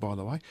should have, by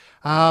the way.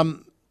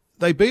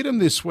 They beat them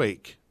this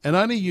week and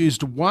only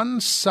used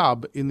 1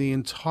 sub in the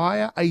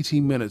entire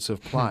 80 minutes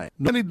of play.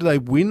 Not only did they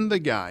win the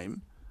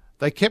game,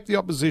 they kept the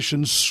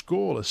opposition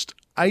scoreless,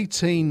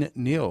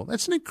 18-0.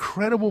 That's an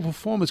incredible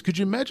performance. Could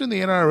you imagine the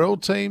NRL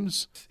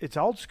teams? It's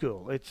old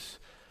school. It's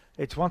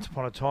once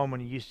upon a time when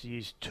you used to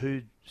use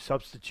 2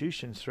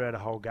 substitutions throughout a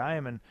whole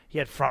game, and you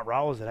had front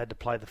rowers that had to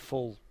play the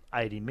full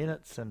 80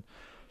 minutes.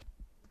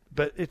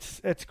 But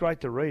it's great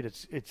to read.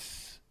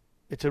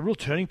 It's a real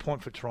turning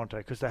point for Toronto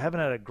because they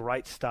haven't had a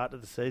great start to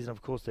the season.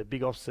 Of course, their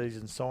big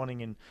off-season signing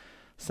in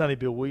Sonny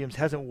Bill Williams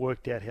hasn't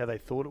worked out how they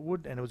thought it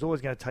would, and it was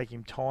always going to take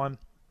him time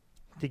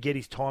to get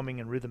his timing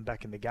and rhythm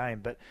back in the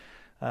game. But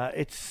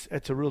it's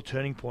a real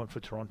turning point for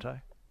Toronto.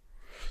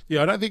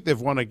 Yeah, I don't think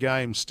they've won a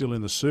game still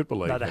in the Super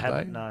League. No, they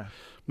haven't.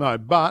 No,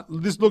 but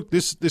this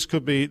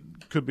could be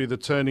the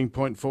turning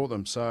point for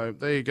them. So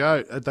there you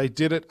go. They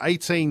did it,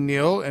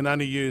 18-0, and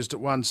only used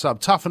 1 sub.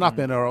 Toughen up,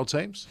 NRL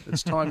teams.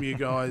 It's time you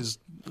guys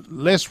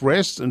less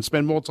rest and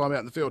spend more time out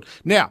in the field.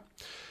 Now,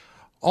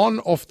 on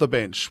Off the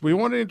Bench, we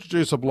want to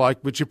introduce a bloke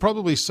which you've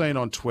probably seen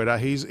on Twitter.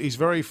 He's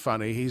very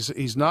funny.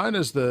 He's known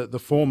as the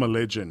former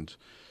legend.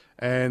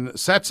 And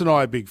Sats and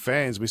I are big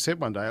fans. We said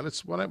one day,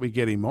 why don't we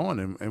get him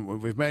on? And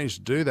we've managed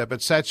to do that.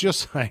 But Sats, you're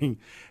saying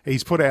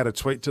he's put out a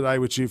tweet today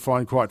which you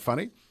find quite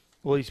funny?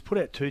 Well, he's put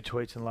out 2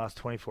 tweets in the last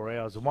 24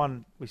 hours. The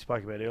one we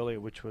spoke about earlier,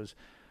 which was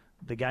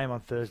the game on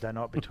Thursday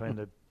night between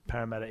the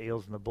Parramatta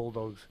Eels and the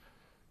Bulldogs,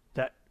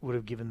 that would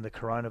have given the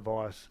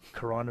coronavirus.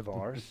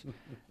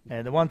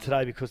 And the one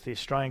today, because the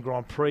Australian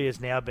Grand Prix is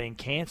now being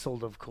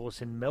cancelled, of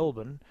course, in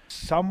Melbourne,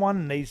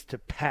 someone needs to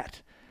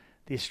pat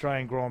the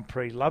Australian Grand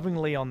Prix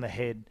lovingly on the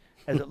head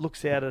as it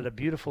looks out at a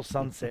beautiful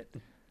sunset,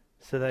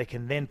 so they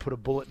can then put a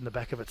bullet in the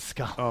back of its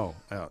skull. Oh,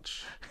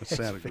 ouch. That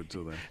sounded good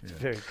to them. It's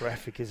very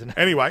graphic, isn't it?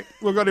 Anyway,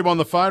 we've got him on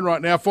the phone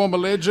right now. Former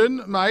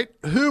legend. Mate,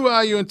 who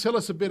are you, and tell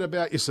us a bit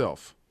about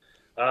yourself.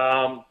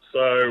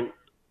 So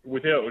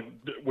without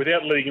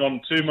leading on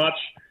too much,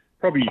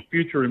 probably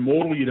future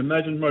immortal, you'd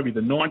imagine, maybe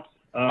the 9th.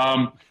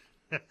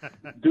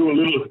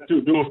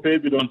 Do a fair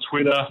bit on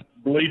Twitter.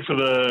 Bleed for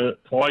the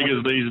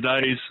Tigers these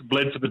days.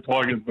 Bled for the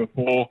Tigers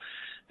before.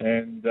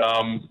 And,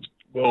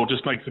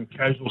 just make some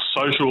casual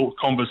social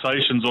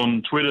conversations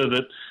on Twitter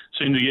that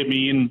seem to get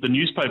me in the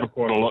newspaper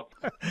quite a lot.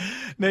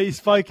 Now, you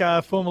spoke,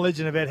 former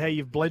legend, about how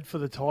you've bled for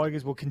the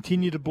Tigers, will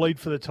continue to bleed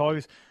for the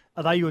Tigers.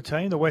 Are they your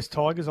team, the West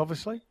Tigers,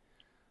 obviously?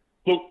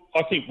 Look,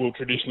 I think we'll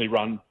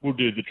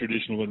do the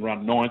traditional and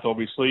run 9th,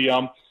 obviously.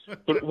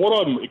 But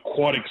what I'm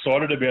quite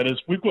excited about is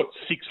we've got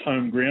 6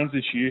 home grounds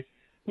this year.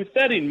 With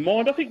that in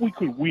mind, I think we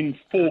could win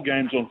 4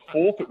 games on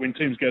forfeit when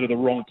teams go to the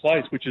wrong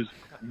place, which is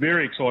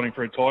very exciting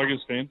for a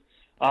Tigers fan.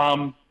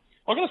 I've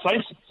got to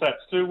say, Sats,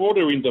 too,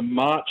 we're into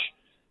March.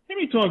 How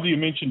many times have you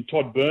mentioned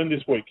Todd Byrne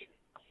this week?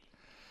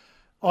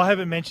 I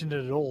haven't mentioned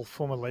it at all,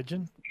 former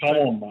legend. Come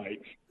on,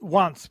 mate.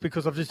 Once,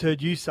 because I've just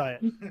heard you say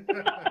it.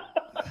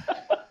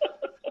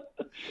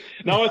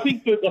 No, I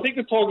think the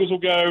Tigers will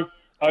go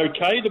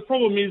okay. The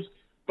problem is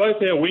both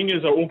our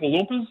wingers are Oompa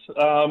Loompas,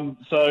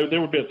 so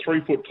they're about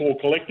 3 foot tall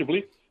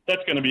collectively.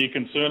 That's going to be a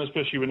concern,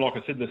 especially when, like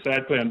I said, the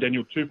sad player and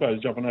Daniel Tupou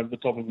is jumping over the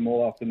top of them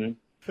all afternoon.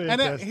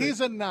 Fantastic. And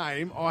here's a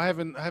name I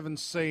haven't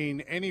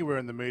seen anywhere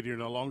in the media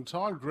in a long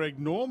time. Greg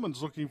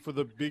Norman's looking for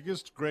the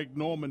biggest Greg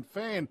Norman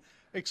fan.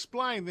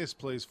 Explain this,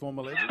 please,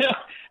 former legend.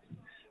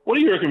 What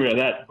do you reckon about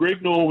that?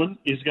 Greg Norman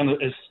has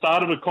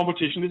started a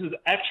competition. This is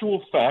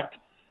actual fact,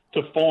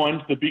 to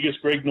find the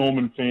biggest Greg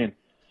Norman fan.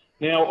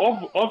 Now,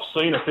 I've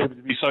seen a fair bit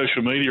of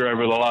social media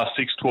over the last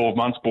 6-12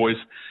 months, boys,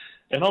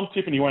 and I'm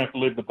tipping you won't have to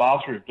leave the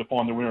bathroom to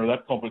find the winner of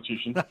that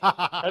competition.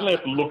 I'll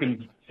have to look,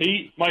 and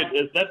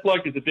that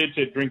bloke is a dead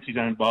set drinks his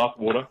own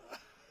bathwater.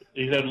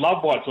 he's had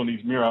love bites on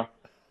his mirror.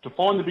 To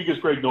find the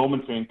biggest Greg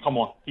Norman fan, come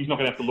on, he's not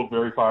going to have to look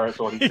very far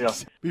outside his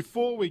house.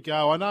 Before we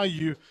go, I know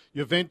you're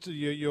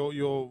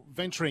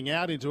venturing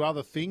out into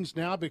other things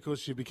now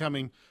because you're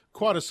becoming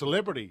quite a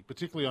celebrity,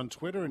 particularly on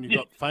Twitter, and you've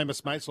got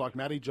famous mates like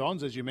Matty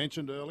Johns, as you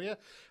mentioned earlier.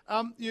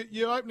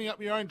 You're opening up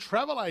your own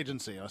travel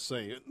agency, I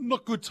see.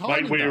 Not good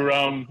timing.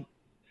 Mate,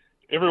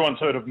 everyone's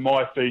heard of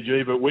My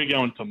Fiji, but we're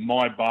going to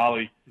My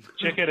Bali.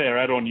 Check out our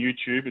ad on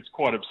YouTube. It's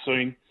quite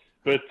obscene.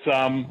 But,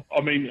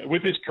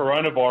 with this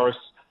coronavirus,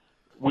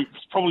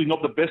 it's probably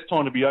not the best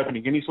time to be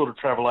opening any sort of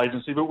travel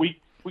agency, but we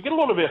get a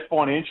lot of our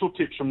financial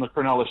tips from the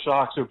Cronulla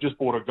Sharks, who have just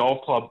bought a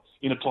golf club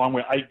in a time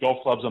where 8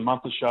 golf clubs a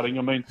month are shutting.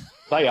 I mean,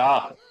 they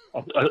are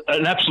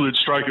an absolute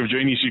stroke of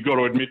genius, you've got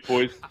to admit,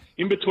 boys.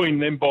 In between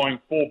them buying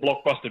 4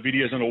 Blockbuster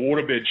videos and a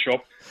waterbed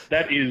shop,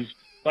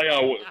 they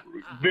are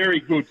very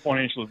good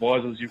financial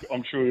advisors,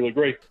 I'm sure you'll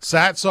agree.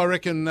 Sats, I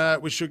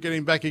reckon we should get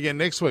him back again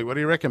next week. What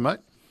do you reckon, mate?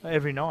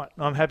 Every night.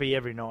 I'm happy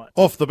every night.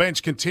 Off the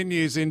Bench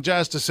continues in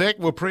just a sec.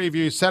 We'll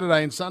preview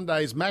Saturday and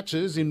Sunday's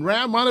matches in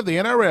round 1 of the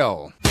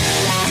NRL.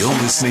 You're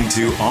listening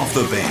to Off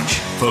the Bench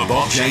for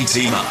Bob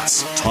JT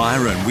Marts,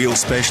 tyre and wheel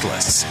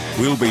specialists.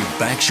 We'll be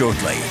back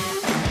shortly.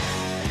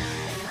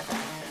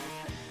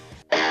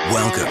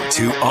 Welcome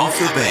to Off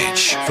the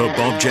Bench for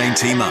Bob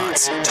JT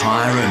Marts,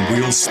 tyre and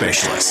wheel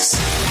specialists.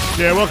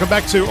 Yeah, welcome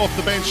back to Off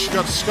the Bench.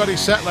 Got Scotty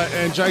Sattler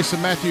and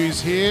Jason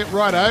Matthews here.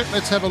 Righto,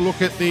 let's have a look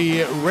at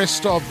the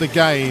rest of the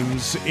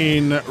games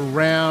in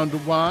round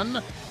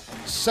 1.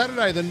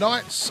 Saturday, the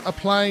Knights are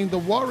playing the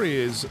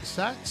Warriors,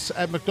 Sats,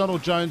 at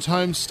McDonald Jones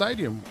Home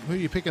Stadium. Who are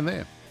you picking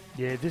there?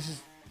 Yeah, this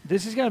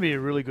is going to be a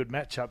really good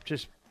matchup.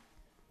 Just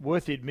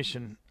worth the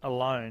admission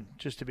alone,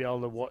 just to be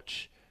able to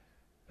watch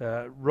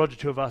Roger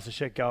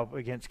Tuivasa-Sheck go up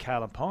against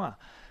Kalen Ponga.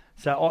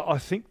 So I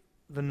think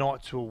the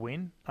Knights will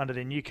win under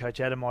their new coach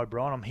Adam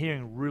O'Brien. I'm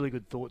hearing really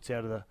good thoughts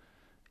out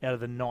of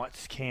the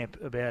Knights camp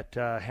about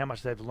how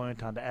much they've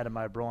learnt under Adam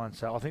O'Brien.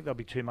 So I think they'll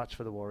be too much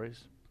for the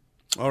Warriors.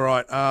 All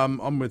right,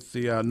 I'm with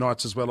the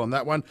Knights as well on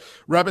that one.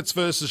 Rabbits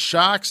versus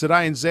Sharks at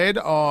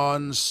ANZ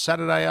on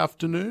Saturday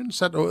afternoon,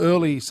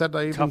 early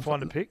Saturday evening. Tough one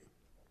to pick.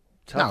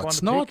 No,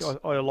 it's not.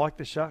 I like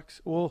the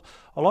Sharks. Well,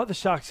 I like the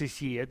Sharks this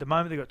year. At the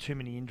moment, they've got too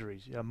many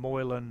injuries.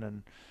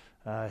 Moylan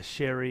and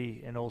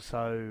Sherry and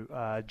also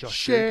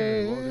Josh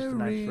Durkin, just to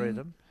name 3 of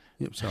them.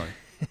 Yep, sorry.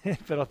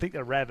 But I think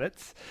the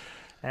Rabbits.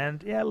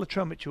 And,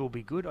 Latrell Mitchell will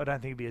be good. I don't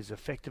think he'll be as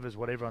effective as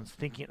what everyone's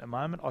thinking at the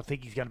moment. I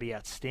think he's going to be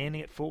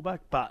outstanding at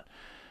fullback, but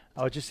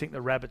I just think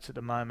the Rabbits at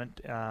the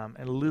moment in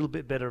a little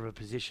bit better of a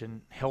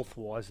position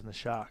health-wise than the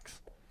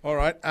Sharks. All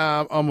right,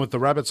 I'm with the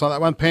Rabbits on that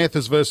one.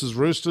 Panthers versus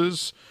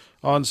Roosters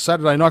on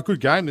Saturday night. Good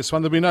game, this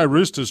one. There'll be no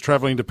Roosters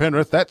travelling to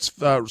Penrith. That's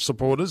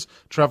supporters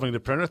travelling to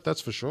Penrith,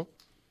 that's for sure.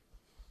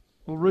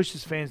 Well,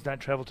 Roosters fans don't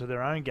travel to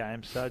their own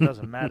games, so it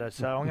doesn't matter.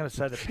 So I'm going to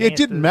say the Panthers. It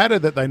didn't matter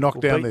that they knocked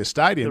down their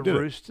stadium, did it?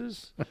 The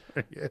Roosters?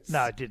 Yes.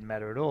 No, it didn't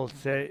matter at all.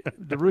 So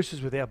the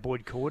Roosters without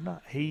Boyd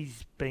Cordner,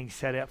 he's being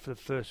sat out for the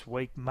first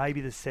week, maybe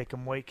the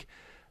second week.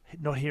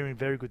 Not hearing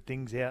very good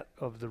things out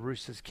of the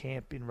Roosters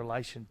camp in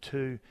relation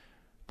to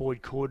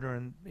Boyd Cordner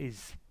and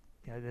his,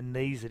 the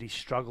knees that he's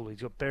struggled.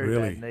 He's got very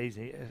bad knees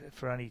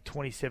for only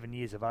 27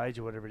 years of age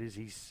or whatever it is.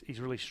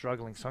 He's really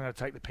struggling. So I'm going to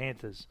take the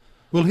Panthers.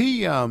 Will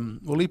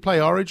he play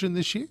Origin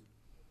this year?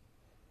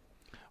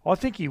 I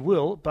think he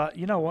will, but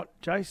you know what,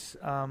 Jace?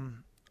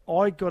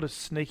 I got a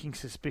sneaking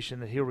suspicion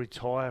that he'll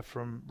retire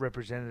from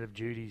representative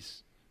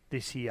duties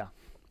this year.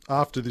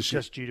 After this year?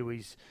 Just due to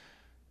his...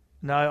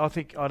 No,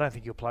 I don't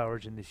think he'll play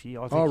Origin this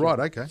year. I think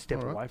okay.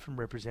 Step away from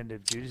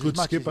representative duties. Good as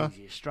much skipper. As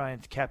he's the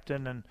Australian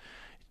captain and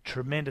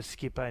tremendous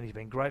skipper, and he's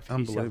been great for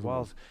New South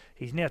Wales.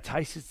 He's now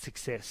tasted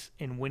success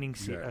in winning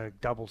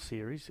double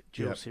series,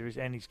 dual series,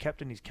 and he's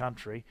captained his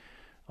country.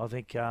 I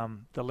think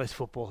the less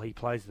football he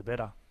plays, the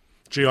better.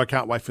 Gee, I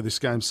can't wait for this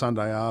game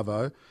Sunday,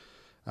 Arvo.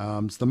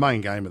 It's the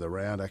main game of the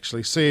round,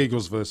 actually. Sea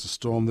Eagles versus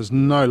Storm. There's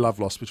no love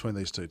lost between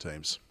these two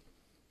teams.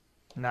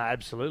 No,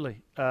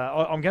 absolutely.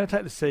 I'm going to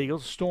take the Sea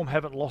Eagles. Storm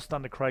haven't lost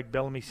under Craig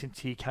Bellamy since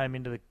he came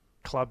into the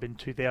club in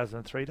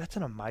 2003. That's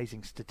an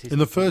amazing statistic. In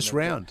the first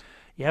round?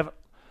 You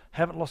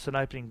haven't lost an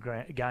opening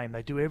game.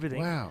 They do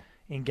everything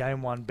in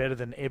game 1 better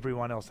than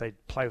everyone else. They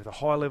play with a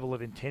high level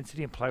of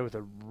intensity and play with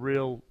a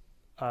real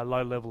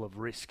low level of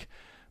risk.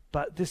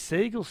 But this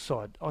Sea Eagles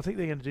side, I think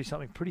they're going to do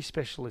something pretty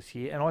special this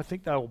year, and I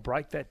think they will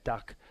break that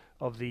duck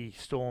of the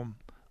Storm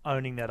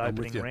owning that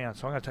opening round.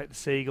 So I'm going to take the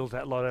Sea Eagles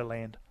at Lotto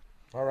Land.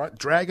 All right,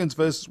 Dragons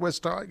versus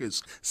West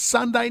Tigers.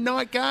 Sunday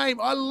night game.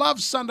 I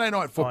love Sunday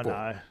night football.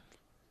 I know.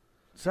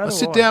 So I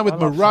sit down with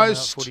my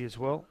roast. Footy as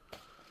well.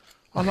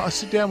 I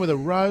sit down with a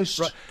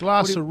roast,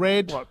 glass of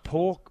red. What,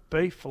 pork,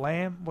 beef,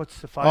 lamb?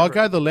 What's the favourite? I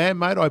go the lamb,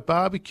 mate. I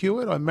barbecue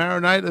it, I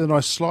marinate it, and then I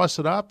slice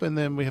it up, and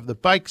then we have the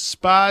baked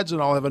spuds,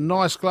 and I'll have a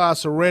nice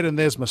glass of red, and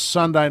there's my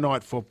Sunday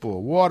night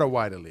football. What a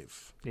way to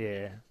live.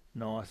 Yeah,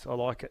 nice. I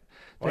like it.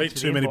 I eat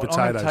too many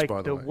potatoes,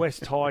 by the way. The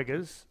West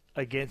Tigers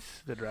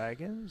against the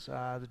Dragons.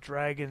 The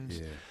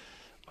Dragons,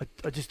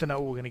 I just don't know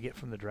what we're going to get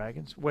from the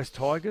Dragons. West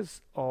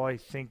Tigers, I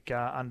think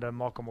under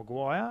Michael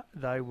Maguire,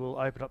 they will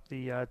open up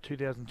the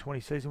 2020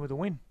 season with a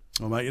win.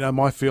 Well, mate, you know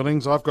my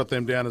feelings. I've got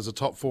them down as a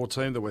top 4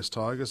 team, the West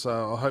Tigers.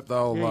 So I hope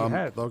they'll,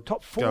 they'll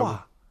top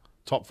 4.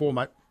 Top 4,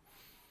 mate.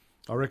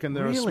 I reckon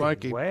they're a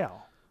smoky.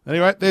 Wow.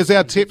 Anyway, there's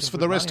our tips for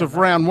the rest of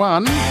round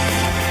 1.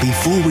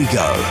 Before we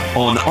go,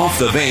 on Off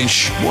the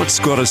Bench, what's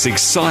got us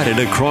excited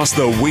across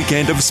the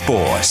weekend of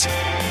sport?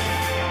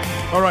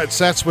 All right,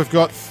 Sats, we've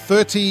got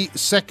 30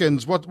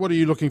 seconds. What are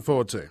you looking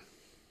forward to?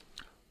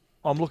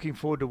 I'm looking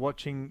forward to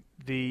watching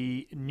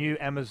the new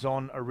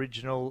Amazon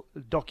original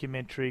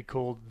documentary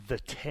called The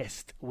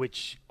Test,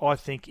 which I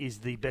think is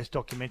the best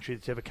documentary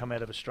that's ever come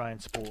out of Australian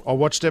sport. I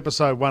watched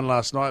episode 1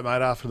 last night,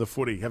 mate, after the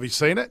footy. Have you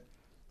seen it?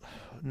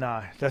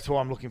 No, that's why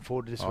I'm looking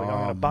forward to this week. I'm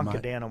going to bunker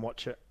down and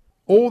watch it.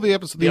 All the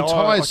episodes, the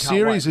entire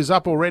series is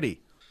up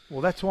already. Well,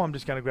 that's why I'm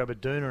just going to grab a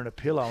doona and a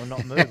pillow and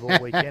not move all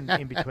weekend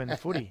in between the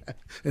footy.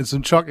 And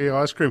some chocolate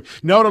ice cream.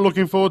 You know what I'm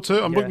looking forward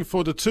to? I'm looking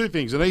forward to 2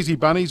 things. An easy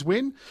bunnies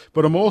win,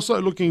 but I'm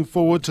also looking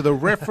forward to the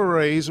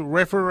referees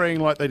refereeing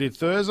like they did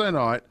Thursday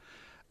night.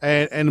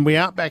 And we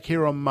aren't back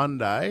here on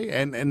Monday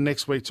and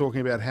next week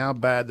talking about how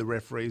bad the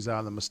referees are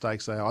and the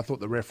mistakes they are. I thought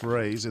the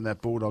referees in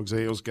that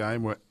Bulldogs-Eels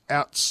game were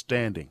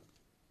outstanding.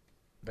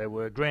 They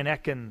were. Grant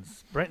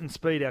Atkins, Brenton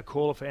Speed, our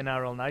caller for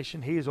NRL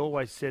Nation. He has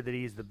always said that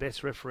he is the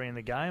best referee in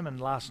the game. And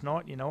last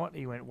night, you know what?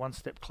 He went one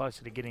step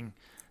closer to getting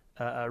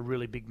a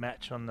really big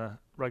match on the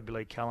rugby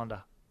league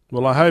calendar.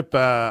 Well,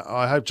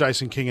 I hope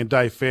Jason King and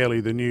Dave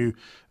Fairley, the new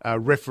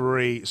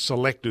referee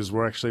selectors,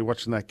 were actually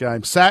watching that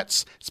game.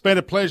 Sats, it's been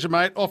a pleasure,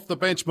 mate. Off the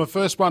bench, my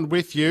first one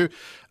with you.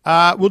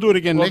 We'll do it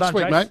again next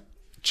week, mate.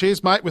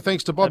 Cheers, mate. With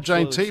thanks to Bob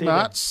Jane T.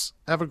 Marts.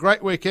 Have a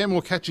great weekend.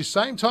 We'll catch you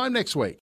same time next week.